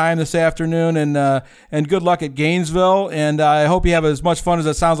much for your time this afternoon, and good luck at Gainesville. And I hope you have as much fun as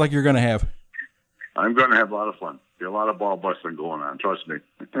it sounds like you're going to have. I'm going to have a lot of fun. Be a lot of ball busting going on. Trust me.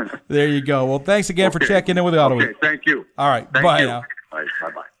 There you go. Well, thanks again for checking in with the Autoweek. Okay, thank you. All right, thank bye you. now. Bye.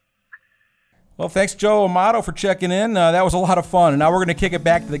 Bye-bye. Well, thanks, Joe Amato, for checking in. That was a lot of fun. And now we're going to kick it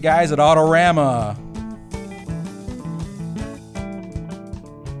back to the guys at Autorama.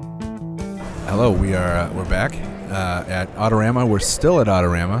 Hello, we're back at Autorama. We're still at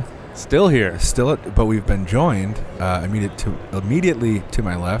Autorama. Still here. But we've been joined immediately to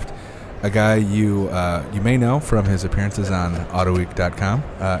my left, a guy you may know from his appearances on Autoweek.com.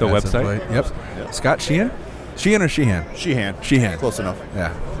 The website? Yep. Scott Sheehan? Sheehan or Sheehan? Sheehan. Close enough.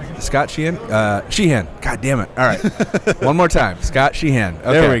 Yeah. Scott Sheehan? Sheehan. God damn it. All right. One more time. Scott Sheehan.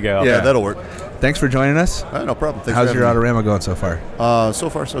 Okay. There we go. Yeah, that'll work. Thanks for joining us. No problem. Thanks. How's your Autorama going so far? So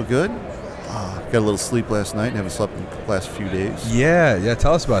far, so good. Got a little sleep last night. Haven't slept in the last few days. Yeah.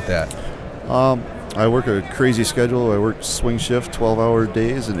 Tell us about that. I work a crazy schedule. I work swing shift, 12-hour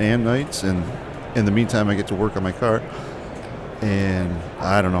days and nights, and in the meantime, I get to work on my car. And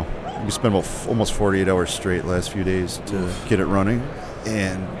I don't know. We spent almost 48 hours straight last few days to get it running,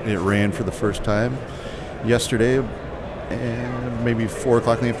 and it ran for the first time yesterday, and maybe 4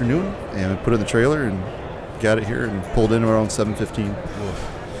 o'clock in the afternoon, and we put it in the trailer and got it here and pulled in around 7:15.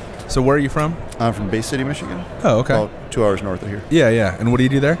 So where are you from? I'm from Bay City, Michigan. Oh, okay. About 2 hours north of here. Yeah. And what do you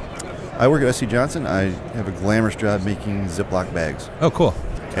do there? I work at S.C. Johnson. I have a glamorous job making Ziploc bags. Oh, cool.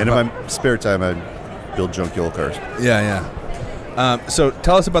 And in my spare time, I build junk yellow cars. Yeah. So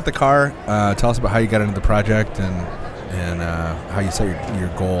tell us about the car. Tell us about how you got into the project and how you set your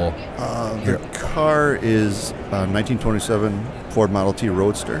goal. The car is a 1927 Ford Model T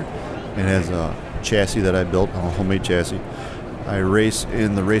Roadster. It has a chassis that I built, a homemade chassis. I race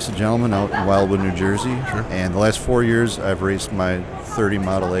in the Race of Gentlemen out in Wildwood, New Jersey. Sure. And the last 4 years, I've raced my 30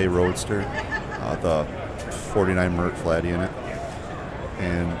 Model A Roadster, the 49 Merc Flat unit.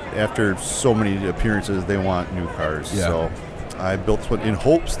 And after so many appearances, they want new cars. Yeah. So I built one in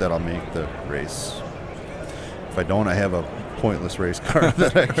hopes that I'll make the race. If I don't, I have a pointless race car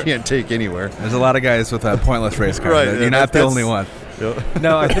that I can't take anywhere. There's a lot of guys with a pointless race car. Right. You're not the only one.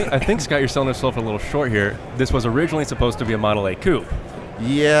 No, I think Scott, you're selling yourself a little short here. This was originally supposed to be a Model A coupe.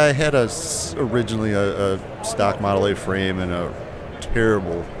 Yeah, I had originally a stock Model A frame and a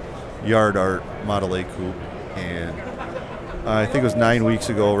terrible yard art Model A coupe, and I think it was 9 weeks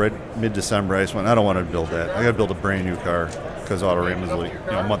ago, right mid-December, I just went, I don't want to build that. I got to build a brand new car because Autorama is like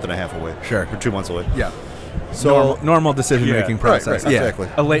a month and a half away. Sure. Or 2 months away. Yeah. So normal decision-making process. Right, yeah. exactly.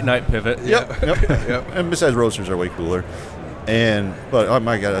 A late night pivot. Yep. And besides, roadsters are way cooler. But oh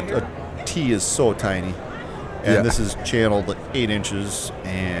my God, a T is so tiny. And this is channeled 8 inches,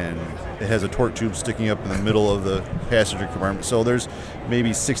 and it has a torque tube sticking up in the middle of the passenger compartment. So there's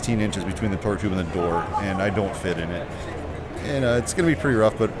maybe 16 inches between the torque tube and the door, and I don't fit in it. And it's going to be pretty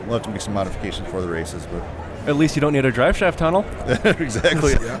rough, but we'll have to make some modifications for the races. But at least you don't need a drive shaft tunnel.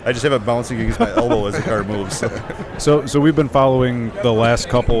 Exactly. I just have it bouncing against my elbow as the car moves. So we've been following the last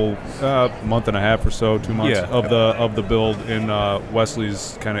couple month and a half or so, 2 months of the build in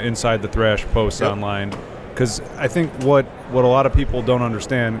Wesley's kind of inside the Thrash posts online. Because I think what a lot of people don't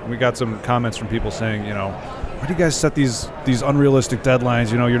understand, we got some comments from people saying, why do you guys set these unrealistic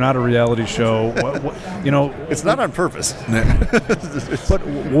deadlines? You're not a reality show. It's not on purpose. But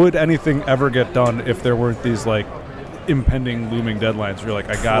would anything ever get done if there weren't these like impending looming deadlines? You're like,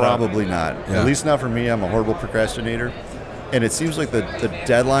 I gotta. Probably not. Yeah. At least not for me. I'm a horrible procrastinator, and it seems like the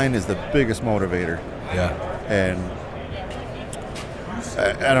deadline is the biggest motivator. Yeah. And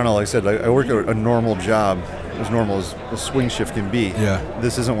I don't know. Like I said, I work a normal job, as normal as a swing shift can be. Yeah.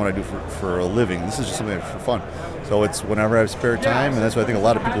 This isn't what I do for a living. This is just something for fun. So it's whenever I have spare time, and that's what I think a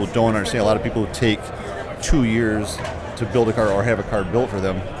lot of people don't understand. A lot of people who take 2 years to build a car or have a car built for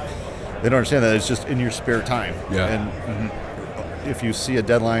them, they don't understand that it's just in your spare time. Yeah. And if you see a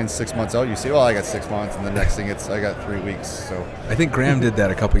deadline 6 months out, you say, I got 6 months, and the next thing I got 3 weeks. So I think Graham did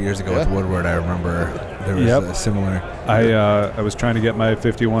that a couple years ago with Woodward. I remember there was a similar. I was trying to get my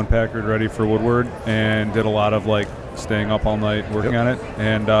 51 Packard ready for Woodward and did a lot of like staying up all night working on it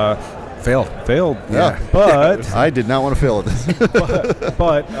and failed. Yeah. But I did not want to fail at this.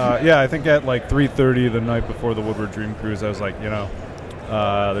 but I think at like 3:30 the night before the Woodward Dream Cruise, I was like,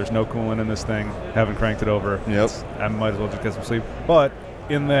 there's no coolant in this thing. Haven't cranked it over. Yep. I might as well just get some sleep. But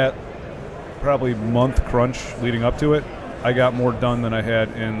in that probably month crunch leading up to it, I got more done than I had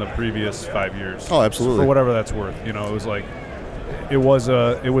in the previous 5 years. Oh, absolutely. For whatever that's worth. It was like it was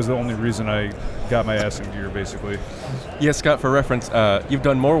the only reason I got my ass in gear, basically. Yeah, Scott, for reference, you've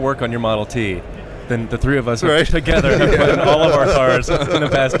done more work on your Model T than the three of us Right. together have put in all of our cars in the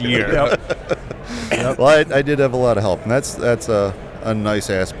past year. Yep. Well, I did have a lot of help, and that's a nice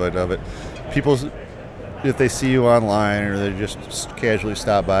aspect of it. People, if they see you online or they just casually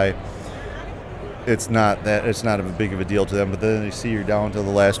stop by, it's not a big of a deal to them. But then they see you're down to the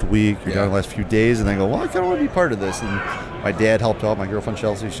last week, you're down the last few days, and they go, well, I kind of want to be part of this. And my dad helped out, my girlfriend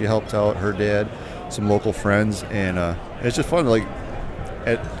Chelsea, she helped out, her dad, some local friends, and it's just fun. Like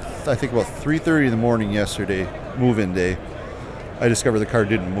I think about 3:30 in the morning yesterday, move-in day, I discovered the car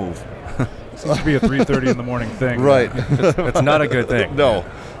didn't move. Seems to be a 3:30 in the morning thing. Right. It's not a good thing. No.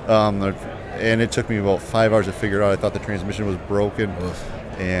 And it took me about 5 hours to figure it out. I thought the transmission was broken,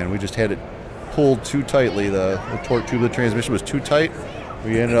 and we just had it pulled too tightly. The torque tube of the transmission was too tight.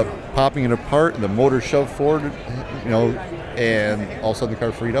 We ended up popping it apart, and the motor shoved forward, and all of a sudden the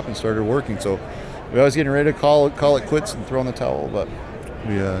car freed up and started working. So we was getting ready to call it quits and throw in the towel, but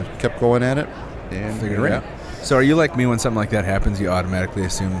we kept going at it and Figured it out. So are you like me when something like that happens, you automatically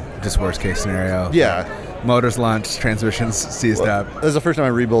assume just worst case scenario? Yeah. Motors launched, transmissions seized up. This is the first time I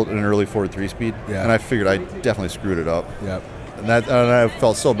rebuilt an early Ford 3-speed, Yeah. and I figured I definitely screwed it up. Yep. And I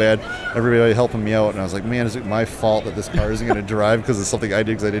felt so bad. Everybody helping me out, and I was like, man, is it my fault that this car isn't going to drive because of something I did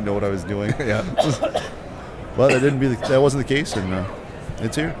because I didn't know what I was doing? Yeah. But that wasn't the case, and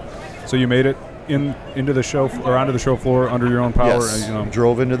it's here. So you made it into the show or onto the show floor under your own power. Yes.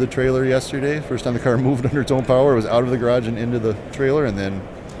 Drove into the trailer yesterday. First time the car moved under its own power. It was out of the garage and into the trailer, and then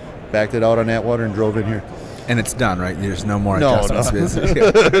backed it out on Atwater and drove in here. And it's done, right? There's no more No, adjustments. Not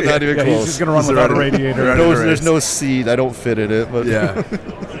even close. He's just going to run without a radiator. There's no seat. I don't fit in it. But Yeah.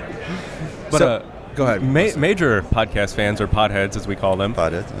 But So, go ahead. Major podcast fans, or podheads as we call them,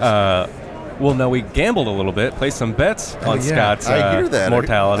 well, no, we gambled a little bit, placed some bets on yeah. Scott's I hear that.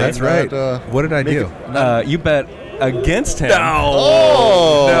 mortality. That's right. What did I do? You bet against him. That's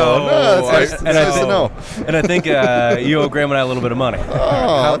nice to know. And I think you owe Graham and I a little bit of money.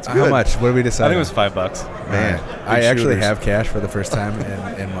 That's How good. much? What did we I decide? think it was $5. Man, I Big actually shooters. have cash for the first time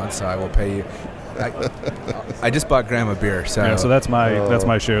in months, so I will pay you. I just bought Graham a beer, so Yeah, so that's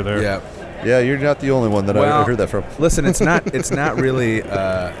my share there. yeah. Yeah, you're not the only one that I heard that from. Listen, it's not really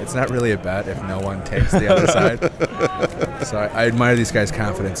a bet if no one takes the other side. So I admire these guys'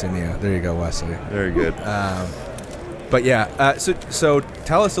 confidence in you. There you go, Wesley. Very good. But yeah, so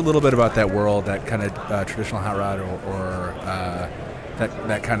tell us a little bit about that world, that kind of traditional hot rod or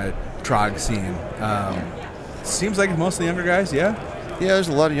that kind of trog scene. Seems like it's mostly younger guys, yeah? Yeah, there's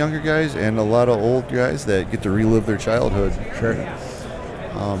a lot of younger guys and a lot of old guys that get to relive their childhood. Sure.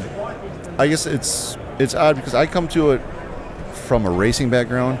 I guess it's odd because I come to it from a racing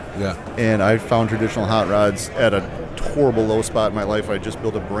background. Yeah. And I found traditional hot rods at a horrible low spot in my life. I just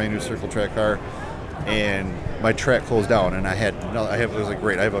built a brand new circle track car, and my track closed down. And it was like,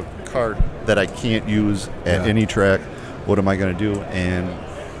 great, I have a car that I can't use at any track. What am I going to do? And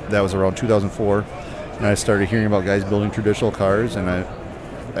that was around 2004. And I started hearing about guys building traditional cars, and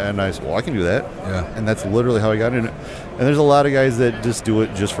And I said, well, I can do that. Yeah. And that's literally how I got in it. And there's a lot of guys that just do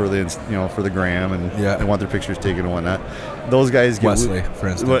it just for the, for the gram and they want their pictures taken and whatnot. Those guys get Wesley, for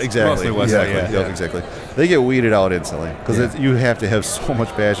instance. Well, exactly. Wesley, Exactly. They get weeded out instantly because you have to have so much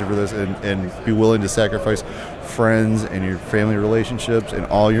passion for this and be willing to sacrifice friends and your family relationships and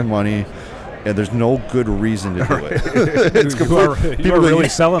all your money. And there's no good reason to do it. It's you are really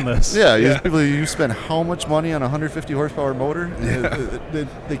selling this. Yeah, people, you spend how much money on a 150 horsepower motor?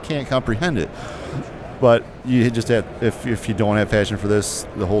 They can't comprehend it. But you just have, if you don't have passion for this,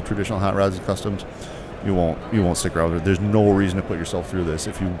 the whole traditional hot rods and customs, you won't stick around with it. There's no reason to put yourself through this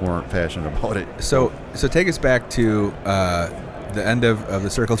if you weren't passionate about it. So take us back to the end of the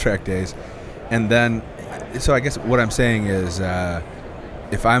circle track days, and then. So I guess what I'm saying is.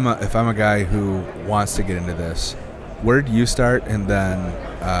 If I'm a guy who wants to get into this, where do you start, and then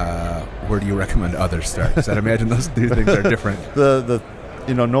where do you recommend others start? Because I'd imagine those two things are different. A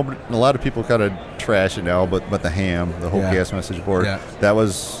lot of people kind of trash it now, but the ham, the whole gas message board, that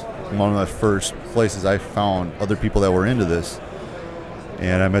was one of the first places I found other people that were into this,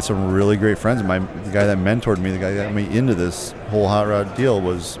 and I met some really great friends. The guy that mentored me, the guy that got me into this whole hot rod deal,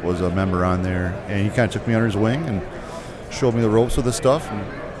 was a member on there, and he kind of took me under his wing and showed me the ropes with this stuff,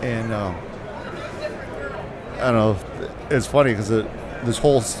 and I don't know. It's funny because this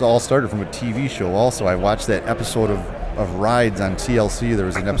whole all started from a TV show. Also, I watched that episode of Rides on TLC. There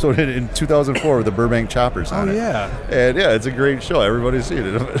was an episode in 2004 with the Burbank Choppers on it. And it's a great show. Everybody's seen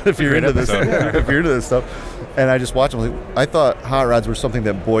it if you're into this. If you're into this stuff. And I just watched them. I thought hot rods were something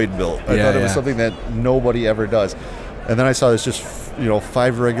that Boyd built. I thought it was something that nobody ever does. And then I saw this just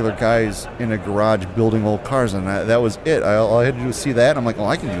 5 regular guys in a garage building old cars, and that was it. All I had to do was see that, and I'm like,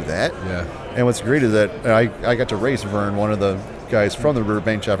 I can do that. Yeah. And what's great is that I got to race Vern, one of the guys from the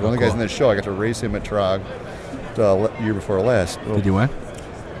Burbank chapter. One of the guys in this show, I got to race him at Trog year before last. Did you win?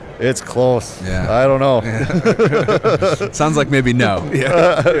 It's close. Yeah. I don't know. Yeah. Sounds like maybe no.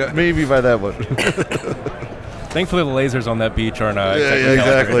 Maybe by that one. Thankfully, the lasers on that beach aren't.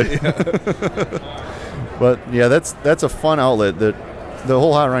 Exactly. But that's a fun outlet. That the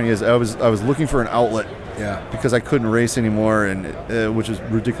whole hot rod is. I was looking for an outlet. Yeah. Because I couldn't race anymore, and which is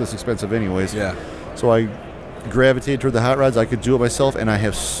ridiculously expensive, anyways. Yeah. So I gravitated toward the hot rods. I could do it myself, and I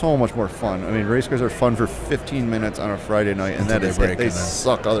have so much more fun. I mean, race cars are fun for 15 minutes on a Friday night, and that is it. They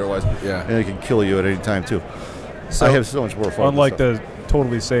suck otherwise. Yeah. And they can kill you at any time too. So I have so much more fun. Unlike the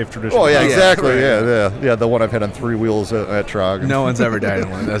totally safe traditional. Oh yeah, exactly. Yeah. The one I've had on 3 wheels at Trog. No one's ever died in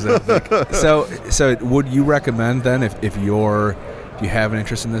one, does it? So would you recommend then if you have an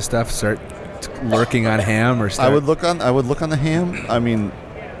interest in this stuff, start lurking on ham or start? I would look on the ham. I mean,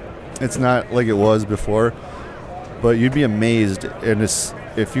 it's not like it was before, but you'd be amazed. And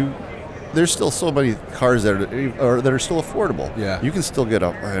there's still so many cars that are still affordable. Yeah. You can still get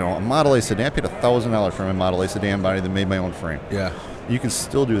a Model A sedan. I paid $1,000 for my Model A sedan body that made my own frame. Yeah. You can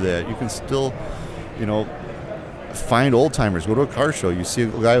still do that. You can still, find old timers. Go to a car show. You see a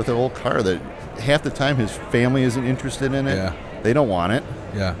guy with an old car that half the time his family isn't interested in it. Yeah. They don't want it.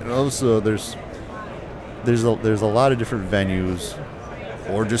 Yeah. So there's a lot of different venues,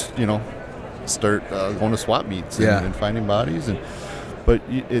 or just start going to swap meets and finding bodies. But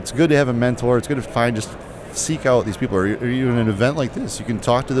it's good to have a mentor. It's good to seek out these people. Or even an event like this, you can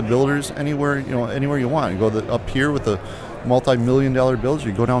talk to the builders anywhere you want. You go up here with the multi-million-dollar builds.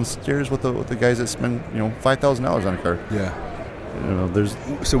 You go downstairs with the guys that spend $5,000 on a car.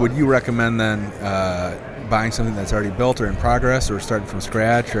 Yeah. So would you recommend then buying something that's already built or in progress, or starting from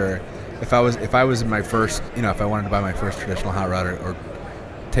scratch, or if I was in my first, if I wanted to buy my first traditional hot rod or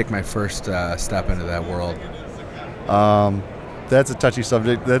take my first step into that world? That's a touchy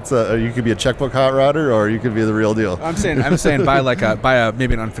subject. That's you could be a checkbook hot rodder, or you could be the real deal. I'm saying buy a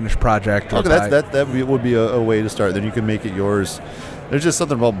maybe an unfinished project. Okay, that would be a way to start. Then you can make it yours. There's just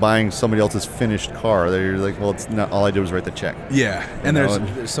something about buying somebody else's finished car that you're like, well, it's not. All I did was write the check. Yeah, and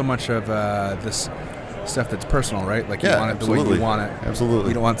there's so much of this stuff that's personal, right? Like you want it the way you want it. Absolutely.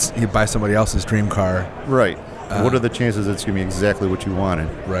 You don't want you buy somebody else's dream car. Right. What are the chances it's going to be exactly what you wanted?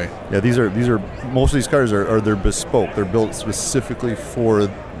 Right. Yeah, these are most of these cars they're bespoke. They're built specifically for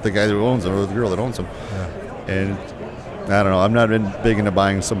the guy who owns them or the girl that owns them. Yeah. And I don't know. I'm not big into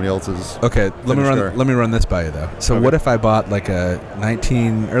buying somebody else's. Okay, let me run this by you though. So what if I bought like a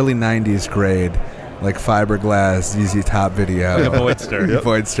early 90s grade, like fiberglass ZZ Top video?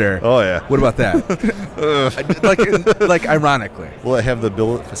 Voidster. Oh yeah. What about that? like ironically. Will it have the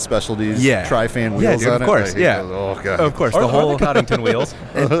Billet Specialties tri-fan wheels on it? Of course. Yeah. Oh god. Of course. The whole Coddington wheels.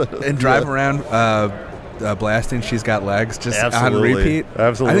 And drive around blasting She's Got Legs just Absolutely. on repeat.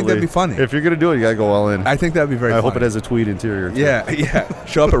 Absolutely. I think that'd be funny. If you're going to do it, you got to go all in. I think that'd be very funny. I hope it has a tweed interior, too. Yeah.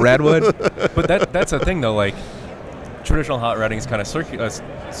 Show up at Radwood. But that's the thing, though. Like, traditional hot rodding is kind of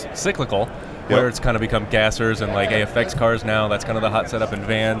cyclical, where it's kind of become gassers and like AFX cars now. That's kind of the hot setup in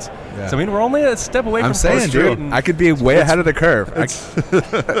vans. Yeah. So I mean, we're only a step away from saying, dude, I could be way ahead of the curve. And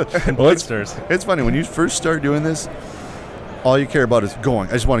Boydsters. It's funny when you first start doing this. All you care about is going.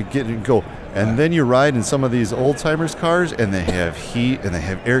 I just want to get in and go. And then you ride in some of these old-timers cars, and they have heat, and they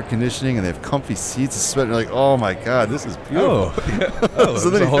have air conditioning, and they have comfy seats. You're like, oh, my God, this is beautiful. So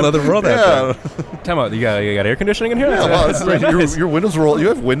there's a whole other world out there. Time out. You got air conditioning in here? Yeah, wow, this is like your windows roll. You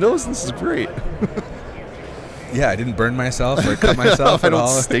have windows? This is great. Yeah, I didn't burn myself or cut myself at all.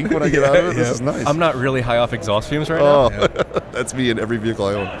 I don't stink when I get out of it. This is nice. I'm not really high off exhaust fumes right now. That's me in every vehicle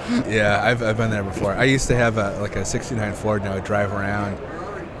I own. Yeah, I've been there before. I used to have a 69 Ford, and I would drive around,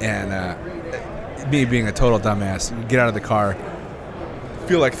 and me being a total dumbass, get out of the car,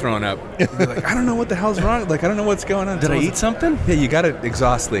 feel like throwing up. Be like, I don't know what the hell's wrong. Like, I don't know what's going on. Did I eat something? Yeah, you got an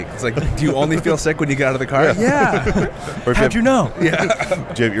exhaust leak. It's like, do you only feel sick when you get out of the car? Yeah. How'd you know?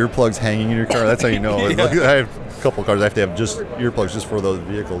 Yeah. Do you have earplugs hanging in your car? That's how you know. Yeah. Like, I have a couple of cars. I have to have just earplugs just for those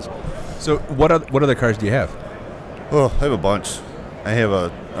vehicles. So what other cars do you have? Oh, I have a bunch. I have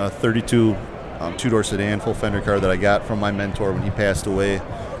a 32 two-door sedan full fender car that I got from my mentor when he passed away.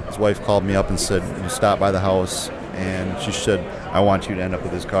 His wife called me up and said, you stop by the house, and she said, I want you to end up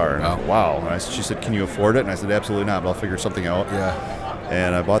with this car. And I said, wow. And she said, can you afford it? And I said, absolutely not, but I'll figure something out. Yeah.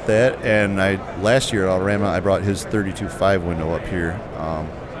 And I bought that, and last year at Autorama, I brought his 32 5-window up here.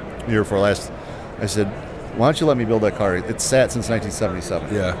 The year before last, I said, why don't you let me build that car? It's sat since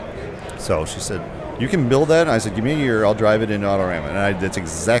 1977. Yeah. So she said, you can build that? And I said, give me a year, I'll drive it into Autorama. And it's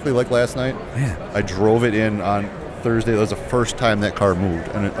exactly like last night. Man. I drove it in on Thursday. That was the first time that car moved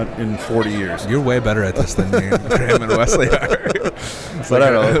in 40 years. You're way better at this than me, Graham and Wesley are. But I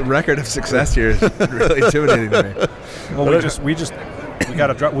don't know. Record of success here is really intimidating to me. Well, we got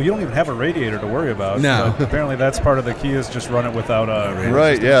to drop. Well, you don't even have a radiator to worry about. No. So apparently, that's part of the key is just run it without a radiator.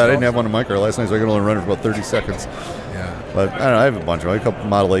 Right, yeah. I didn't have one in my car last night, so I could only run it for about 30 seconds. Yeah. But I don't know. I have a bunch of them. A couple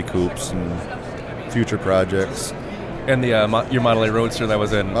Model A coupes and future projects. And the your Model A Roadster that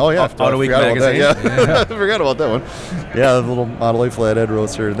was in Autoweek magazine. Yeah. I forgot about that one. Yeah, the little Model A flathead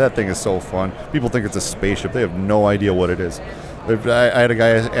Roadster. That thing is so fun. People think it's a spaceship. They have no idea what it is. I had a guy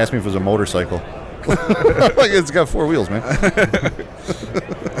ask me if it was a motorcycle. Like, it's got 4 wheels, man.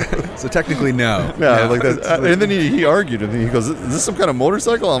 So technically, no. Yeah, like that. And then he argued, and he goes, "Is this some kind of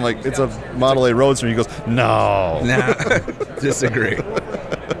motorcycle?" I'm like, "It's a Model A Roadster." And he goes, "No." Nah. Disagree.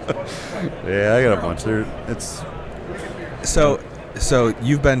 Yeah, I got a bunch there. So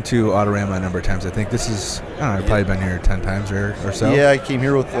you've been to Autorama a number of times. I think this is, I don't know, I've probably been here 10 times or so. Yeah, I came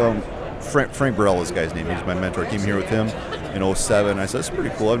here with Frank Burrell, this guy's name. He's my mentor. I came here with him in 07. I said, that's pretty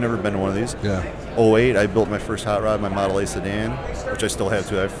cool. I've never been to one of these. Yeah. 08, I built my first hot rod, my Model A sedan, which I still have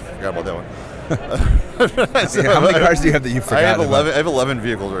too. I forgot about that one. How many cars do you have that you forgot? I have 11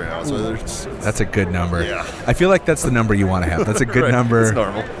 vehicles right now. So that's a good number. Yeah. I feel like that's the number you want to have. That's a good right, number. It's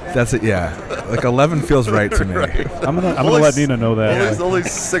normal. That's it. Yeah. Like 11 feels right to me. Right. I'm gonna let Nina know that. Only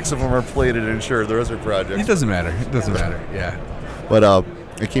 6 of them are plated and insured. The rest are projects. It doesn't matter. Yeah. But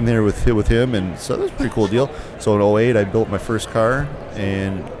I came there with him, and so that was a pretty cool deal. So in 08, I built my first car,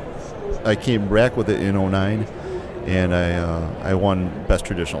 and I came back with it in 09, and I won Best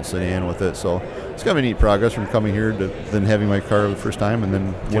Traditional Sedan with it. So it's kind of a neat progress from coming here to then having my car the first time and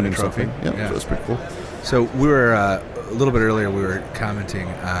then winning something. Yeah, so it's pretty cool. So we were a little bit earlier. We were commenting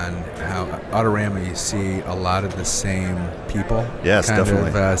on how Autorama, you see a lot of the same people. Yes,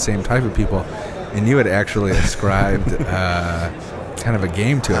 definitely. Same type of people, and you had actually ascribed kind of a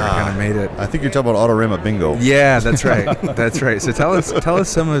game to it. Kind of made it. I think you're talking about Autorama Bingo. Yeah, that's right. That's right. So tell us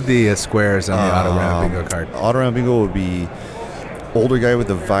some of the squares on the Autorama Bingo card. Autorama Bingo would be older guy with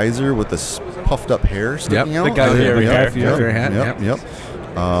the visor with the puffed up hair sticking out. The Guy Fieri hat. Yep.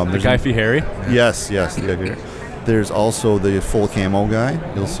 The Guy Fieri? Yes, the Guy Fieri. There's also the full camo guy.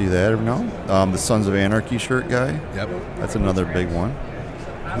 You'll see that every now. The Sons of Anarchy shirt guy. Yep. That's another big one.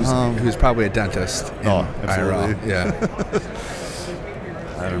 Who's probably a dentist in absolutely. IRL. Yeah.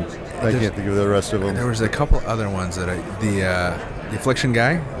 I can't think of the rest of them. There was a couple other ones that the Affliction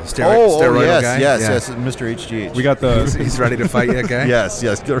guy, steroidal guy. Yes, Mr. HGH. We got the. He's ready to fight you, guy. Yes,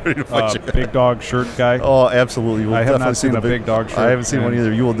 they're ready to fight you. Big dog shirt guy. Oh, absolutely. I have not seen a big dog shirt. I haven't seen one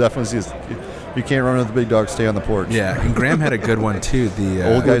either. You will definitely see it. You can't run with the big dog. Stay on the porch. Yeah, and Graham had a good one too.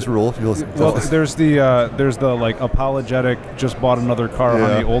 The old guys rule. Well, there's the like apologetic. Just bought another car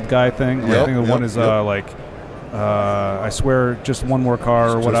on the old guy thing. I think the one is like I swear, just one more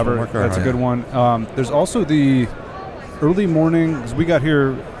car or whatever. That's a good one. There's also the early morning, because we got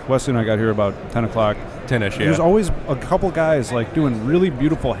here, Wesley and I got here about 10 o'clock. 10-ish, yeah. There's always a couple guys like doing really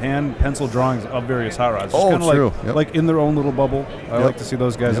beautiful hand pencil drawings of various hot rods. It's kind of like in their own little bubble. I like to see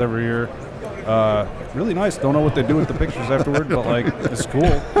those guys every year. Really nice. Don't know what they do with the pictures afterward, but like it's cool.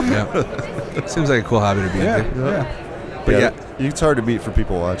 Yeah, seems like a cool hobby to be into. Yeah. But it's hard to beat for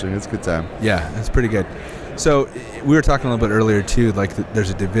people watching. It's a good time. Yeah, it's pretty good. So we were talking a little bit earlier too. Like there's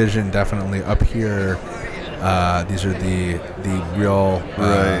a division definitely up here. These are the real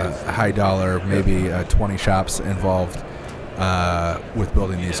high dollar, maybe 20 shops involved with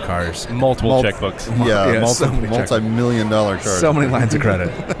building these cars. Multiple checkbooks. Multi-million-dollar cars. So many lines of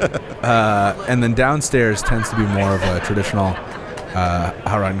credit. And then downstairs tends to be more of a traditional hot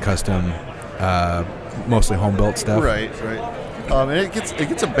rod and custom, mostly home built stuff. Right. And it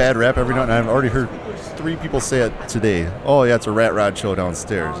gets a bad rap every now and then. I've already heard 3 people say it today. Oh yeah, it's a rat rod show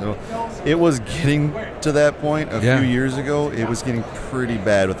downstairs. You know, it was getting to that point a few years ago. It was getting pretty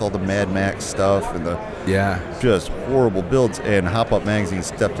bad with all the Mad Max stuff and the just horrible builds. And Hop Up Magazine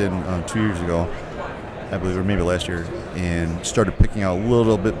stepped in 2 years ago, I believe, or maybe last year, and started picking out a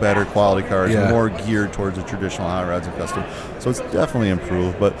little bit better quality cars, more geared towards the traditional hot rods and custom. So it's definitely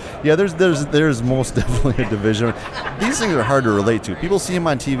improved. But yeah, there's most definitely a division. These things are hard to relate to. People see them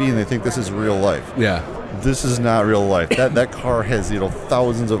on TV and they think this is real life. Yeah. This is not real life. That car has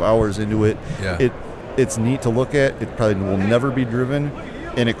thousands of hours into it. Yeah. It's neat to look at. It probably will never be driven,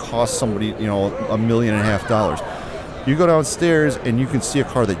 and it costs somebody $1.5 million. You go downstairs and you can see a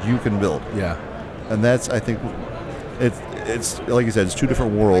car that you can build. Yeah. And that's, I think, it's like you said, it's 2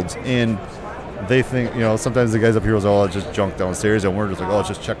 different worlds. And they think, sometimes the guys up here will say, oh, it's just junk downstairs, and we're just like, oh, it's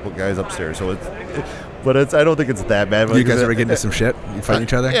just checkbook guys upstairs. So but I don't think it's that bad. You guys ever get into some shit? You fight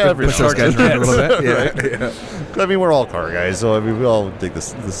each other? Yeah, push those guys around a little bit. Yeah. I mean, we're all car guys, so I mean, we all dig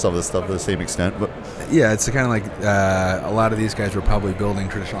some of this stuff to the same extent. But yeah, it's kind of like a lot of these guys were probably building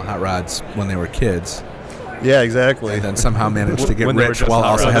traditional hot rods when they were kids. Yeah, exactly. And then somehow managed to get rich while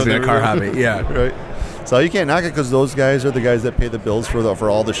also having a car hobby. Yeah, right. So you can't knock it because those guys are the guys that pay the bills for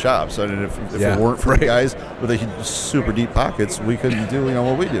all the shops. I mean, if it weren't for the guys with the super deep pockets, we couldn't do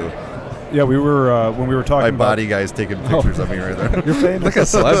what we do. Yeah, we were when we were talking. My body guys taking pictures of me right there. You're famous. Look at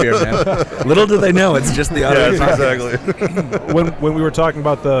celeb here, man. Little do they know it's just the auto. Yeah, exactly. when we were talking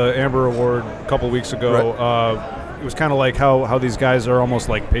about the Amber Award a couple weeks ago, it was kind of like how these guys are almost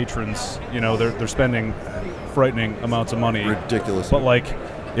like patrons. They're spending frightening amounts of money. Ridiculous. But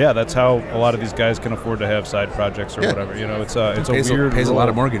that's how a lot of these guys can afford to have side projects or whatever. It's a weird. Pays a lot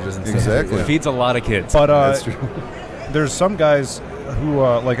of mortgages and stuff. Exactly. It feeds a lot of kids. But that's true. There's some guys who,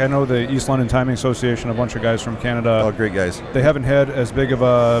 I know the East London Timing Association, a bunch of guys from Canada. Oh, great guys. They haven't had as much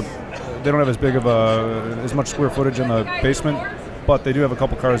square footage in the basement, but they do have a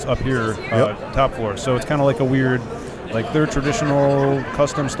couple cars up here, top floor. So it's kind of like a weird, their traditional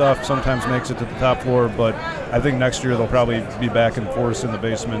custom stuff sometimes makes it to the top floor, but I think next year they'll probably be back in force in the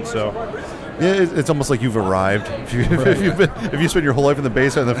basement. So. Yeah, it's almost like you've arrived. If you spend your whole life in the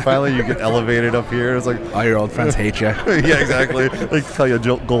basement and then finally you get elevated up here, it's like all your old friends hate you. Yeah, exactly. Like tell you a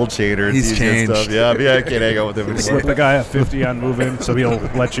gold chain or he's changed. Stuff. Yeah, I can't hang out with him anymore. Slip the guy at 50 on moving, so he'll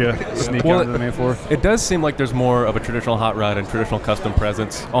let you sneak onto the main floor. It does seem like there's more of a traditional hot rod and traditional custom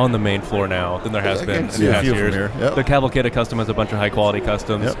presence on the main floor now than there has been in the past years. Yep. The Cavalcada Custom has a bunch of high quality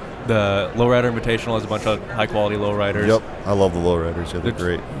customs. Yep. The Lowrider Invitational has a bunch of high quality lowriders. Yep, I love the lowriders. Yeah, they're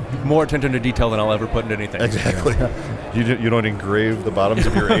great. More attention to detail than I'll ever put into anything. Exactly. You don't engrave the bottoms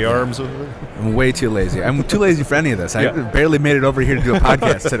of your A-arms? I'm way too lazy. I'm too lazy for any of this. I barely made it over here to do a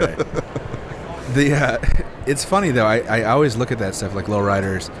podcast today. It's funny, though. I always look at that stuff like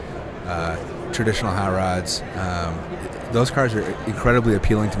lowriders, traditional hot rods. Those cars are incredibly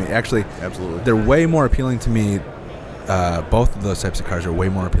appealing to me. Actually, absolutely, they're way more appealing to me. Both of those types of cars are way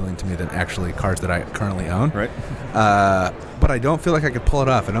more appealing to me than actually cars that I currently own. Right. But I don't feel like I could pull it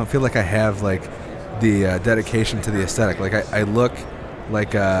off. I don't feel like I have the dedication to the aesthetic. I look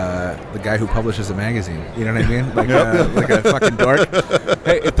like the guy who publishes a magazine. You know what I mean? Like a fucking dork.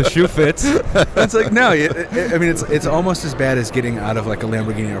 Hey, if the shoe fits. It's like, no. I mean, it's almost as bad as getting out of a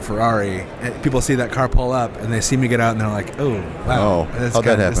Lamborghini or Ferrari. People see that car pull up and they see me get out and they're like, oh, wow. That's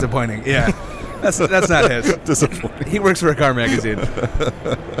kind of disappointing. Yeah. That's not his. Disappointing. He works for a car magazine.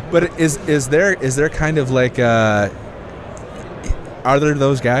 But is there kind of are there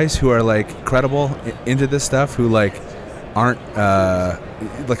those guys who are credible into this stuff who aren't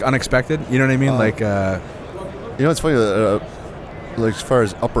unexpected? You know what I mean? It's funny. As far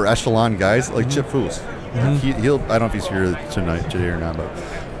as upper echelon guys, like Chip Foose, he'll. I don't know if he's here today or not,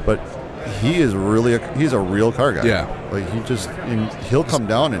 but he's a real car guy. Yeah. Like he'll come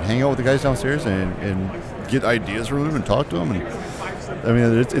down and hang out with the guys downstairs and get ideas from them and talk to them. And I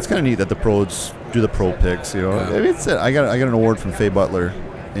mean, it's kind of neat that the pros do the pro picks. You know, Yeah. I mean, I got an award from Faye Butler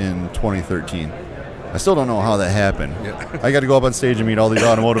in 2013. I still don't know how that happened. Yeah. I got to go up on stage and meet all these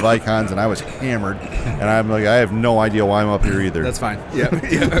automotive icons, and I was hammered. And I'm like, I have no idea why I'm up here either. That's fine. Yeah.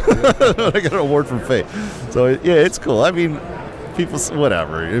 I got an award from Faye. So yeah, it's cool. I mean, people,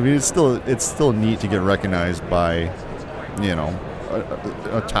 whatever. I mean, it's still neat to get recognized by, you know,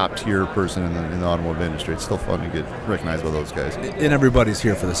 a top tier person in the automotive industry. It's still fun to get recognized by those guys. And everybody's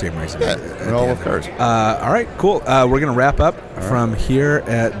here for the same reason. Yeah, we all love cars. All right, cool. We're going to wrap up from here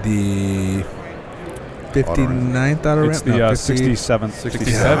at the 59th Autorama. It's the 67th.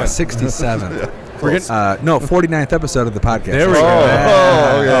 67th. We're getting, 49th episode of the podcast. There we go.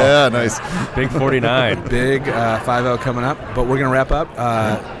 Oh, yeah, nice. Big 49. Big 5-0 coming up. But we're going to wrap up.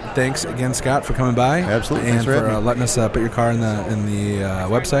 Thanks again, Scott, for coming by. Absolutely. And Thanks for for having me. letting us put your car in the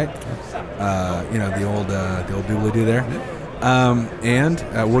website. The old doobly-doo there. And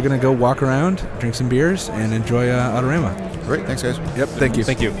we're going to go walk around, drink some beers, and enjoy Autorama. Great. Thanks, guys. Yep. Thank you.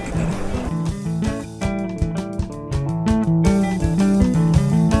 Thank you.